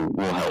hunters, who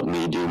will help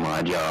me do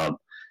my job.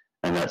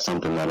 And that's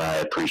something that I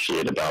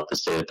appreciate about the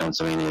state of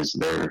Pennsylvania, is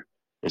there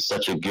is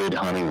such a good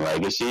hunting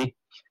legacy.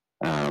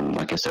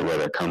 Like I said,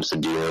 whether it comes to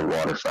deer,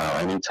 waterfowl,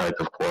 any type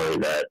of quarry,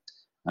 that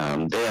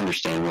they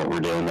understand what we're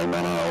doing. They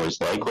may not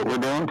always like what we're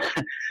doing,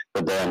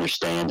 but they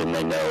understand and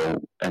they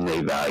know and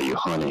they value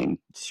hunting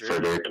for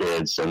their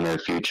kids and their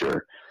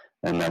future.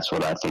 And that's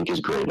what I think is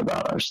great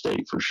about our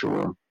state, for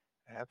sure.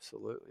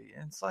 Absolutely.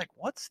 And it's like,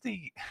 what's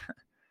the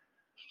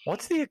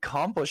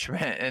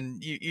accomplishment?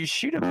 And you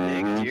shoot a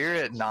big deer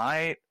at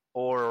night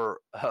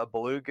or a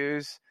blue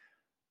goose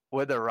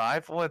with a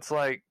rifle. It's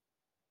like,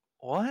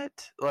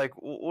 what? Like,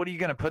 what are you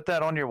going to put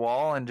that on your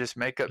wall and just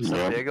make up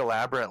some big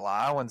elaborate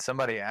lie when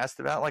somebody asked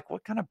about? Like,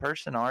 what kind of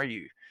person are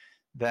you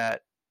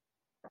that?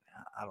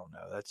 I don't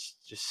know. That's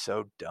just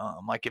so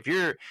dumb. Like, if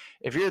you're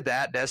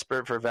that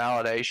desperate for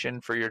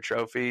validation for your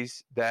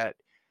trophies that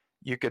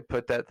you could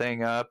put that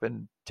thing up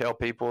and tell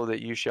people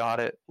that you shot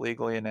it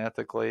legally and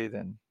ethically,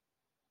 then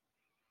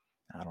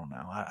I don't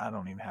know. I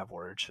don't even have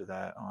words for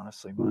that,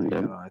 honestly, Mike.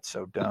 It's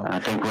so dumb. I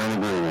think we're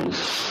in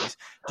agreement.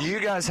 Do you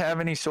guys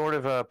have any sort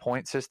of a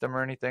point system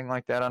or anything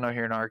like that? I know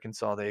here in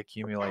Arkansas they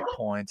accumulate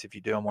points. If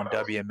you do them on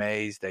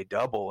WMAs, they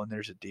double, and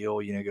there's a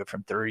deal. You know, go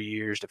from 3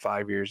 years to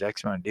 5 years,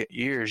 X amount of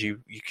years.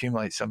 You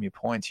accumulate so many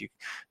points, you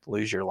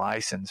lose your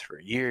license for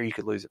a year. You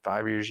could lose it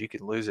 5 years. You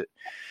could lose it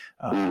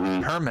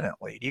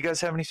permanently. Do you guys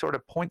have any sort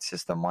of point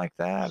system like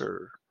that,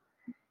 or?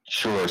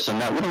 Sure. So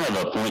now we don't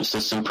have a point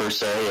system per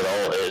se. It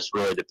all is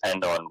really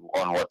depend on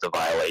what the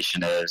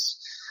violation is.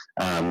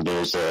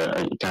 There's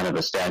a kind of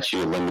a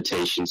statute of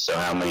limitations, so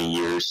how many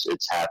years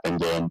it's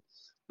happened in,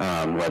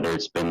 whether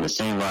it's been the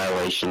same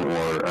violation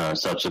or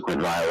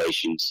subsequent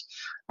violations.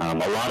 A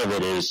lot of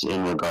it is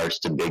in regards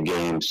to big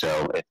game.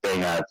 So if they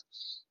have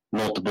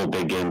multiple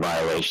big game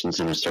violations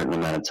in a certain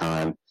amount of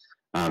time,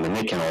 and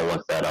they can all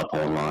look that up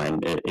online,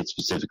 it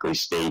specifically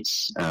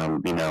states,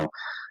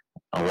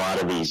 a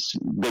lot of these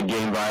big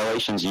game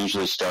violations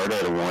usually start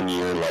at a 1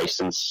 year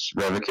license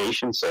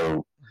revocation,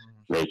 so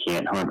they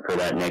can't hunt for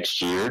that next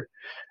year.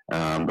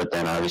 But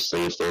then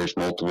obviously if there's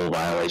multiple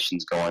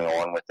violations going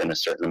on within a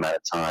certain amount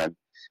of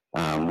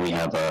time, we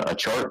have a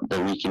chart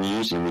that we can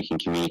use, and we can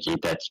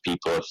communicate that to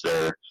people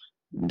if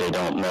they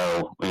don't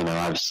know,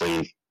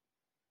 obviously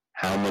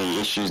how many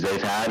issues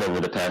they've had over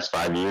the past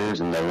 5 years,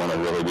 and they want to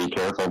really be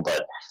careful.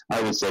 But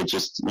I would say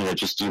just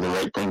do the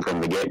right thing from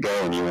the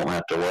get-go, and you won't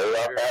have to worry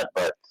about that.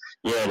 But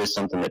yeah, it is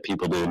something that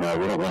people do know.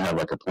 We don't really have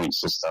like a point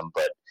system,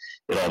 but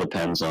it all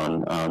depends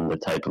on the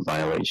type of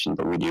violation.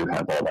 But we do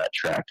have all that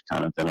tracked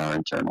kind of in our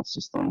internal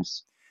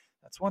systems.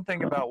 That's one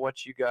thing about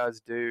what you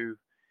guys do.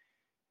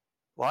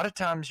 A lot of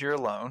times you're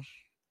alone,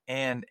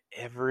 and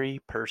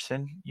every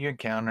person you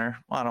encounter,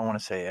 well, I don't want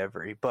to say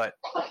every, but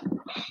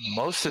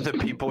most of the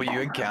people you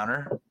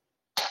encounter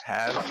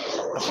have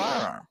a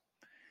firearm.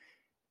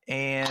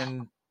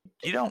 And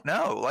you don't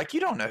know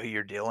who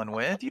you're dealing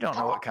with. You don't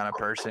know what kind of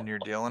person you're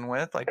dealing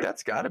with. Like,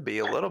 that's got to be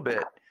a little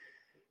bit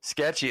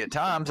sketchy at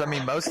times. I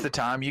mean, most of the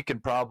time you can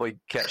probably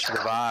catch the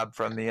vibe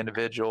from the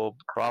individual,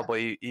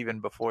 probably even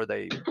before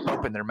they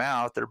open their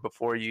mouth or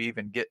before you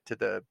even get to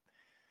the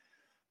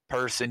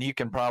person. You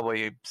can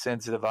probably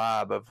sense the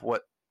vibe of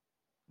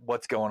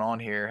what's going on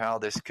here, how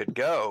this could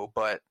go.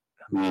 But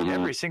I mean,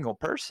 every single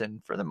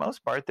person, for the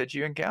most part, that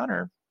you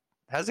encounter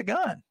has a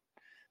gun.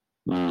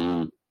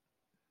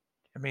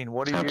 I mean,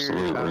 what are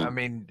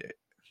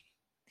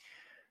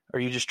are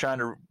you just trying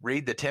to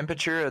read the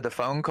temperature of the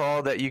phone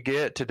call that you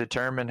get to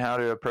determine how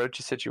to approach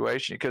a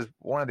situation? Because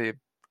one of the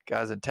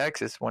guys in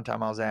Texas, one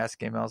time I was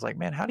asking him, I was like,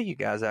 man, how do you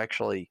guys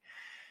actually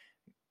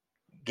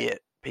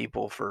get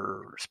people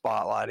for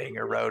spotlighting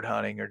or road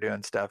hunting or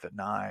doing stuff at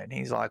night? And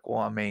he's like, well,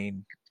 I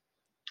mean,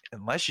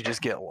 unless you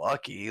just get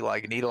lucky,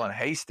 like a needle in a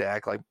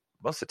haystack, like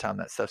most of the time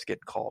that stuff's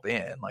getting called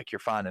in, like you're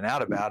finding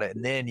out about it,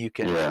 and then you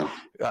can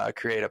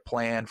create a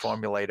plan,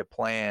 formulate a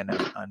plan,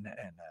 and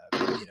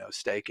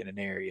staking an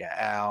area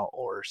out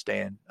or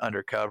staying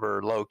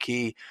undercover, low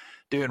key,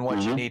 doing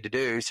what you need to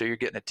do. So you're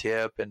getting a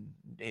tip, and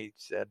he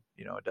said,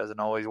 it doesn't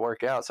always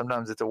work out.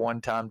 Sometimes it's a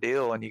one-time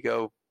deal, and you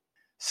go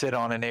sit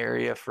on an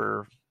area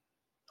for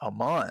a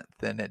month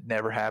and it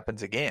never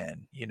happens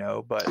again,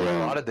 but a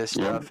lot of this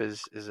stuff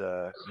is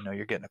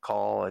you're getting a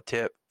call, a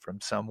tip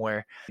from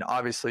somewhere. And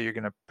obviously you're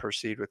going to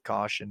proceed with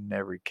caution in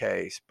every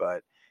case,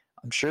 but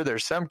I'm sure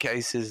there's some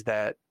cases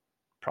that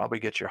probably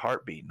get your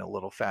heart beating a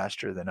little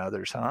faster than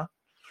others, huh?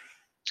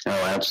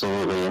 Oh,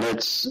 absolutely. And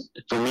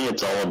for me,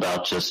 it's all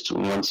about just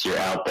once you're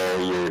out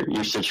there,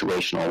 your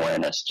situational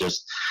awareness,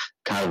 just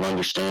kind of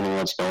understanding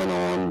what's going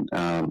on.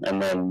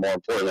 And then more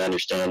importantly,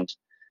 understand,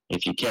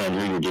 if you can,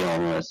 who you're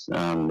dealing with.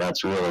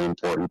 That's really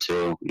important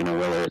too,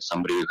 whether it's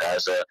somebody who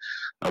has a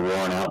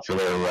warrant out for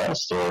their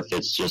arrest, or if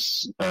it's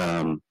just,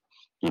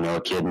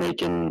 a kid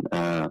making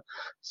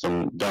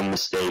some dumb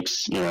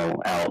mistakes,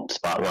 out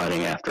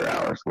spotlighting after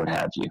hours, what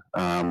have you.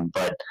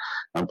 But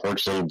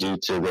unfortunately, due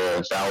to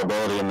the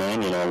fallibility of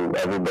man,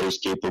 everybody's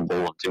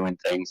capable of doing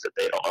things that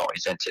they don't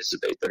always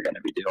anticipate they're going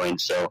to be doing.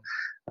 So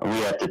we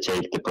have to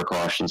take the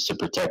precautions to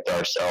protect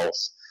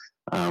ourselves.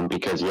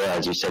 Because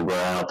as you said, we're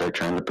out there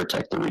trying to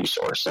protect the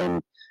resource,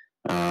 and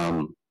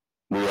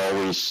we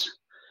always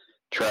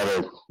try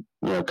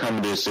to come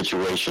into a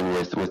situation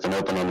with an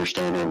open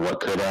understanding of what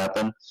could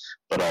happen,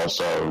 but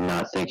also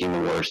not thinking the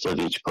worst of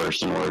each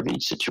person or of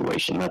each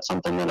situation. That's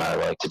something that I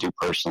like to do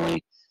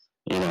personally.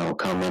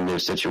 Come into a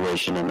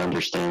situation and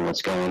understand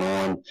what's going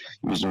on,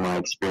 using my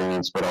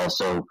experience, but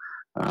also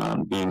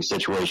being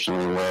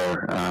situationally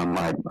aware.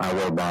 I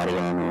wear body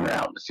armor and we're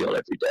out in the field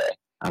every day.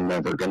 I'm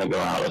never going to go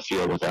out of the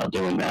field without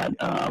doing that.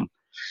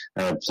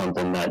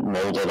 Something that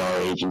molded our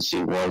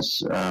agency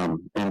was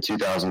in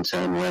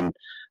 2010 when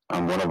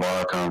one of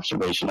our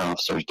conservation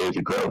officers,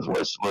 David Grove,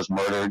 was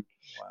murdered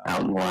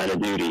out in the line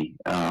of duty.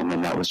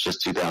 And that was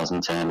just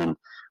 2010. And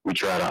we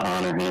try to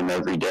honor him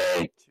every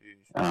day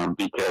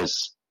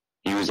because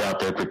he was out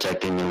there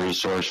protecting the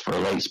resource for a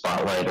lake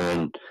spotlighter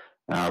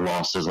and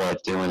lost his life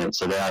doing it.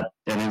 So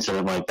an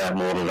incident like that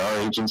molded our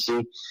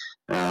agency.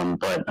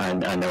 But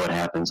I know it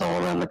happens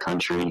all around the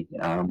country.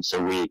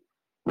 So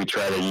we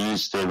try to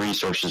use the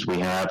resources we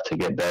have to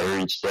get better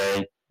each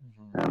day.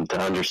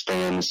 to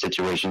understand the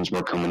situations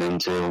we're coming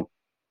into,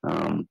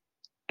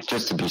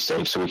 just to be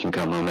safe so we can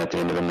come home at the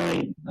end of the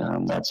night.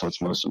 That's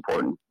what's most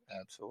important.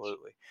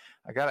 Absolutely.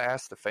 I got to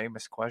ask the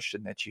famous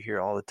question that you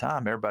hear all the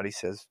time. Everybody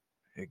says,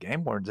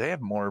 game wardens, they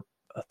have more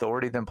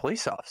authority than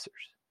police officers.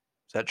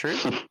 Is that true?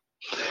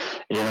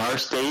 In our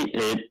state,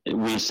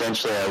 we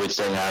essentially, I would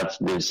say, have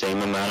the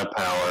same amount of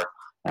power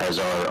as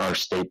our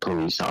state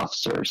police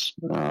officers.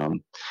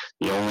 The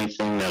only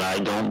thing that I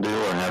don't do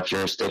or have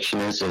jurisdiction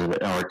is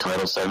our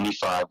Title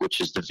 75, which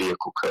is the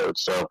vehicle code.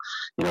 So,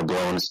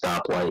 blowing a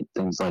stoplight,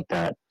 things like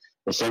that.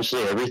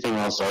 Essentially, everything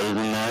else other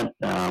than that,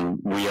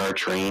 we are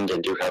trained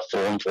and do have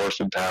full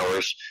enforcement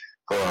powers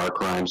for our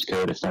crimes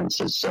code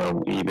offenses.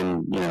 So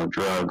even,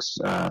 drugs,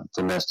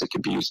 domestic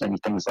abuse, any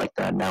things like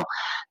that. Now,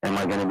 am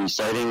I going to be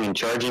citing and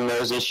charging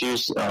those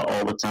issues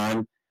all the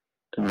time?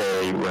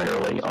 Very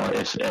rarely,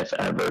 if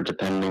ever,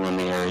 depending on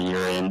the area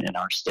you're in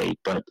our state.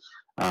 But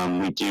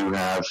we do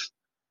have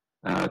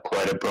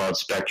quite a broad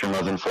spectrum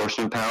of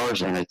enforcement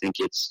powers, and I think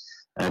it's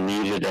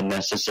needed and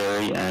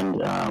necessary,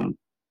 and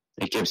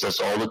it gives us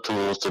all the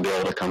tools to be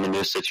able to come into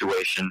a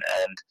situation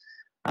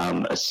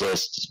and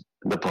assist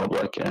the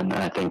public. And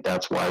I think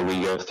that's why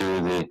we go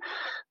through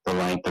the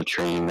length of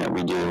training that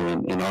we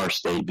do in our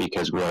state,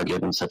 because we are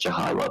given such a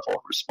high level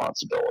of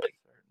responsibility.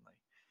 Certainly.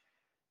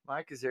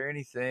 Mike, is there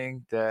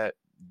anything that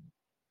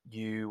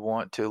you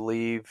want to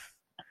leave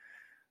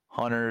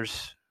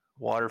hunters,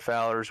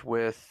 waterfowlers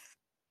with?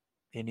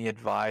 Any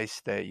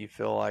advice that you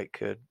feel like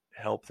could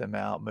help them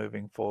out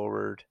moving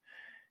forward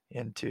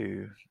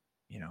into,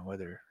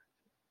 whether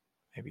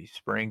maybe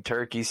spring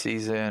turkey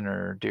season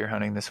or deer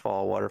hunting this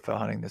fall, waterfowl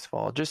hunting this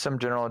fall? Just some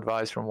general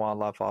advice from a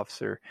wildlife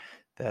officer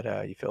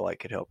that you feel like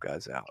could help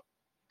guys out.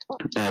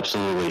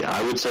 Absolutely.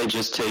 I would say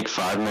just take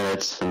 5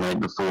 minutes the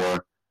night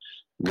before,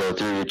 go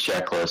through your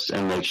checklist,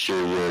 and make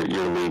sure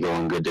you're legal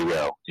and good to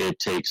go. It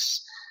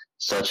takes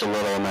such a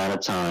little amount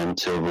of time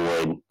to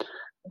avoid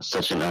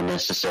such an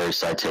unnecessary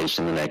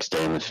citation the next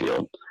day in the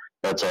field.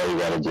 That's all you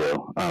got to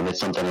do. It's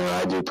something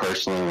that I do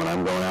personally when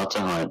I'm going out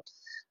to hunt.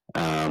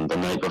 The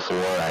night before,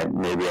 I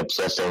maybe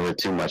obsess over it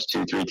too much,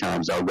 2-3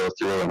 times. I'll go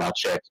through and I'll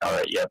check, all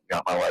right, yep,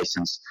 got my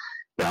license,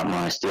 got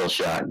my steel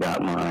shot,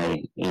 got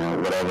my,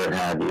 whatever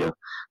have you,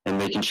 and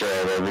making sure I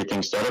have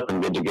everything set up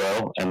and good to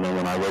go. And then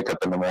when I wake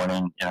up in the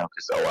morning,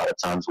 because a lot of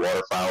times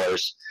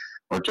waterfowlers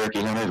or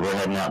turkey hunters, we're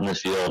heading out in the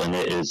field and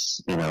it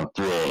is, 3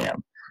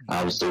 a.m.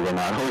 Obviously, we're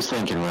not always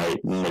thinking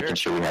right and making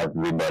sure we have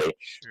everybody.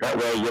 Sure. That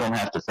way, you don't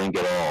have to think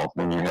at all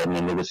when you're heading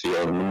into the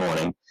field in the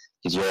morning,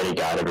 because you already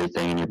got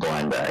everything in your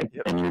blind bag,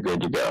 and you're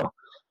good to go.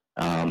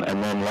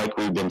 And then, like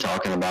we've been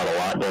talking about a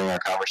lot during our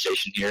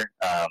conversation here,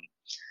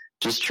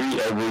 just treat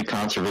every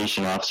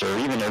conservation officer, or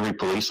even every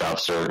police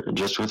officer,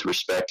 just with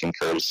respect and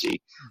courtesy.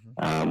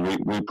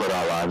 We put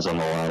our lives on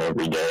the line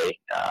every day,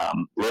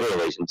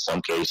 literally in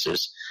some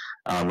cases.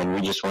 And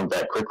we just want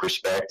that quick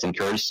respect and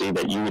courtesy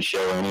that you would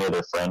show any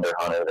other friend or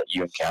hunter that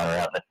you encounter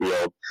out in the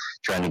field,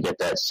 trying to get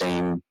that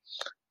same,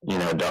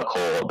 duck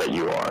hole that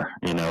you are.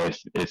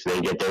 If they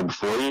get there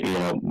before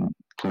you,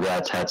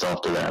 congrats, hats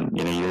off to them.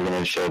 You're going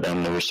to show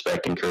them the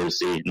respect and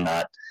courtesy and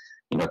not,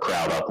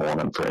 crowd up on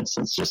them, for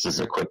instance, just as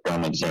a quick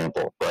dumb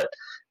example. But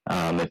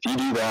if you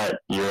do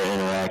that, your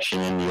interaction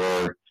and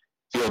your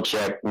field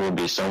check will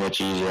be so much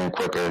easier and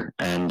quicker,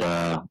 and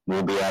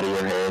we'll be out of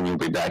your hair and you'll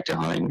be back to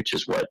hunting, which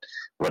is what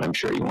I'm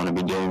sure you want to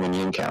be doing when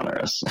you encounter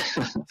us.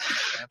 Absolutely,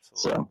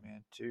 so,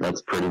 man.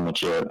 That's pretty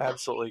much it.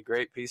 Absolutely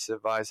great piece of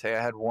advice. Hey,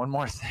 I had one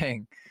more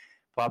thing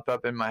pop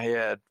up in my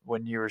head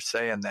when you were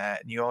saying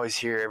that, and you always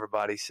hear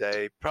everybody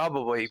say,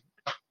 probably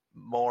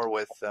more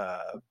with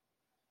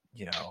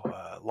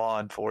law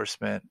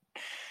enforcement,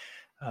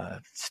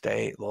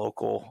 state,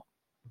 local,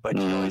 but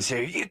you always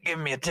hear, you give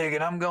me a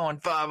ticket, I'm going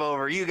 5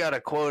 over, you got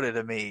a quota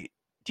to meet.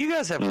 Do you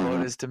guys have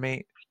quotas to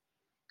meet?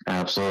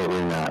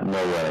 Absolutely not.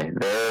 No way.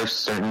 There are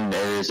certain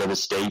areas of the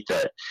state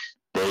that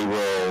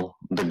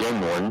the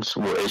game wardens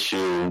will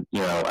issue,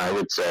 I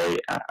would say,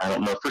 I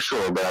don't know for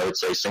sure, but I would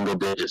say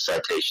single-digit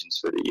citations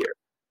for the year.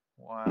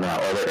 Wow. Now,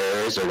 other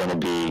areas are going to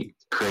be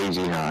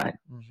crazy high.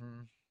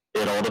 Mm-hmm.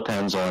 It all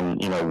depends on,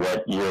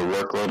 what your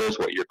workload is,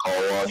 what your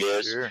call log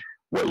is, Sure.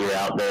 what you're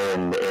out there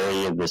in the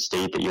area of the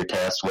state that you're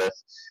tasked with.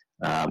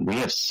 We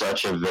have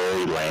such a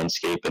varied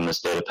landscape in the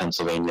state of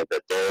Pennsylvania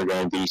that there are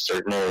going to be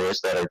certain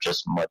areas that are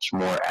just much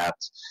more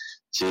apt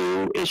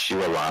to issue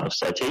a lot of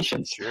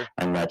citations. Sure.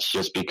 And that's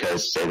just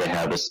because, say, they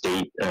have a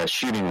state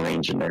shooting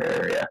range in their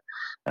area.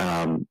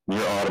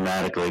 You're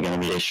automatically going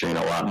to be issuing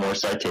a lot more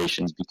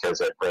citations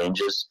because at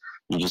ranges,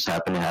 you just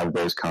happen to have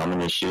those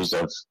common issues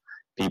of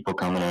people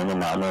coming in and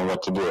not knowing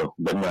what to do.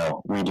 But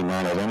no, we do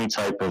not have any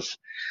type of,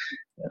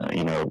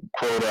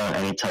 quota,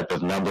 any type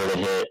of number to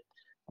hit.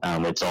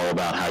 It's all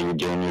about how you're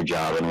doing your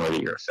job and whether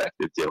you're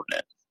effective doing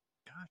it.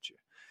 Gotcha.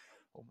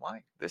 Well,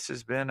 Mike, this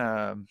has been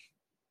a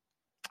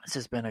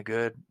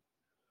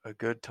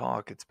good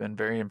talk. It's been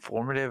very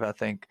informative. I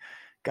think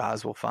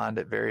guys will find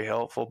it very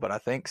helpful, but I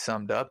think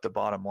summed up, the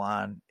bottom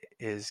line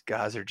is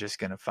guys are just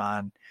going to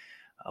find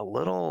a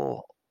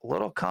little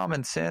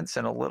common sense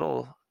and a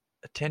little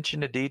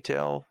attention to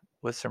detail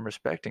with some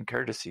respect and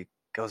courtesy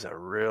goes a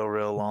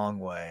real long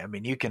way. I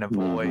mean, you can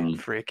avoid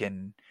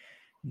freaking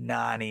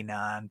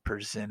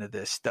 99% of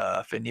this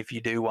stuff. And if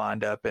you do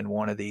wind up in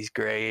one of these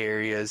gray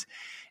areas,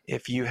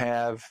 if you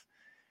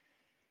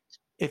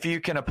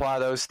can apply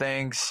those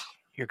things,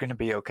 you're going to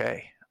be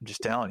okay. I'm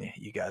just telling you,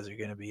 you guys are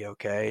going to be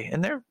okay.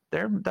 And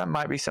that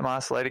might be some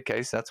isolated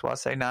case. That's why I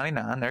say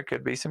 99. There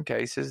could be some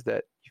cases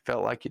that you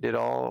felt like you did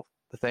all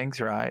the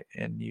things right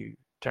and you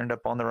turned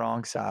up on the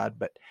wrong side,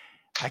 but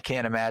I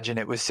can't imagine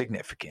it was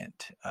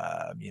significant.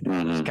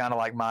 It's kind of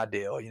like my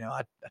deal.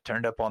 I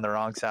turned up on the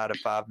wrong side of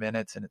 5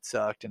 minutes and it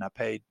sucked, and I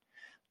paid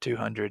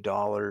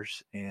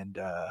 $200, and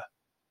that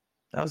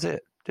was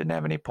it. Didn't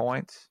have any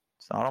points.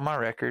 It's not on my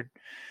record.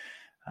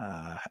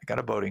 I got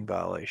a boating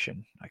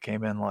violation. I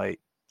came in late.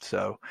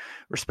 So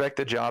respect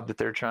the job that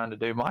they're trying to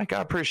do. Mike,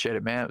 I appreciate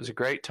it, man. It was a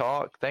great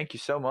talk. Thank you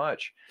so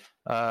much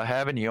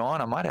having you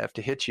on. I might have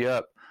to hit you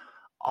up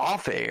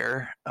off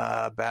air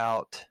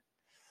about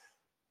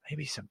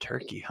maybe some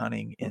turkey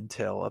hunting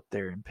intel up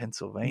there in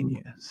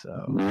Pennsylvania.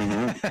 So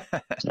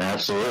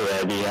Absolutely,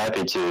 I'd be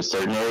happy to.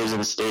 Certain areas of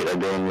the state are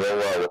going real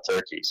well with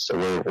turkeys, so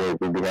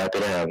we'd be happy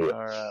to have you.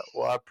 All right.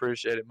 Well, I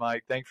appreciate it,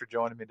 Mike. Thanks for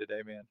joining me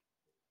today, man.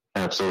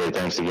 Absolutely.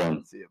 Thanks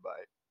again. See you. Bye.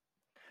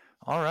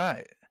 All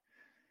right.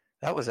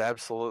 That was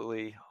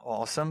absolutely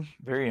awesome.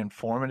 Very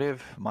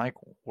informative. Mike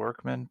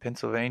Workman,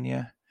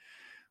 Pennsylvania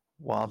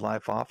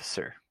wildlife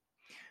officer.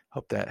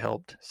 Hope that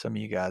helped some of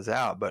you guys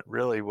out. But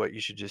really what you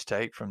should just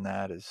take from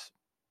that is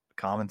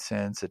common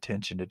sense,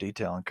 attention to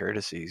detail, and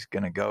courtesy is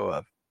going to go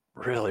a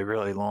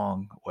really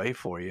long way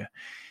for you,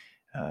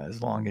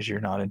 as long as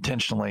you're not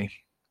intentionally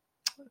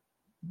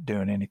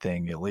doing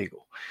anything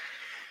illegal.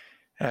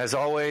 As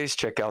always,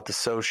 check out the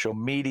social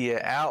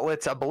media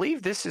outlets. I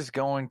believe this is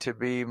going to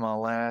be my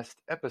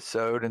last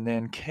episode, and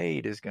then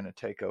Cade is going to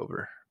take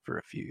over for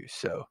a few.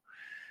 So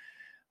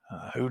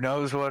who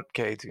knows what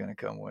Cade's going to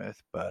come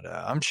with, but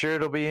I'm sure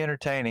it'll be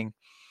entertaining.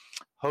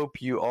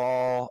 Hope you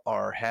all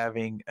are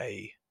having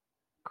a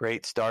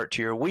great start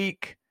to your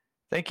week.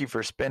 Thank you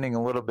for spending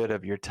a little bit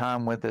of your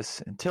time with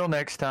us. Until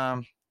next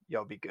time,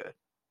 y'all be good.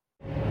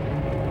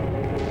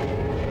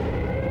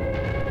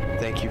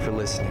 Thank you for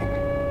listening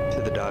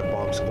to the Dive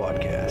Bomb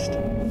Squadcast.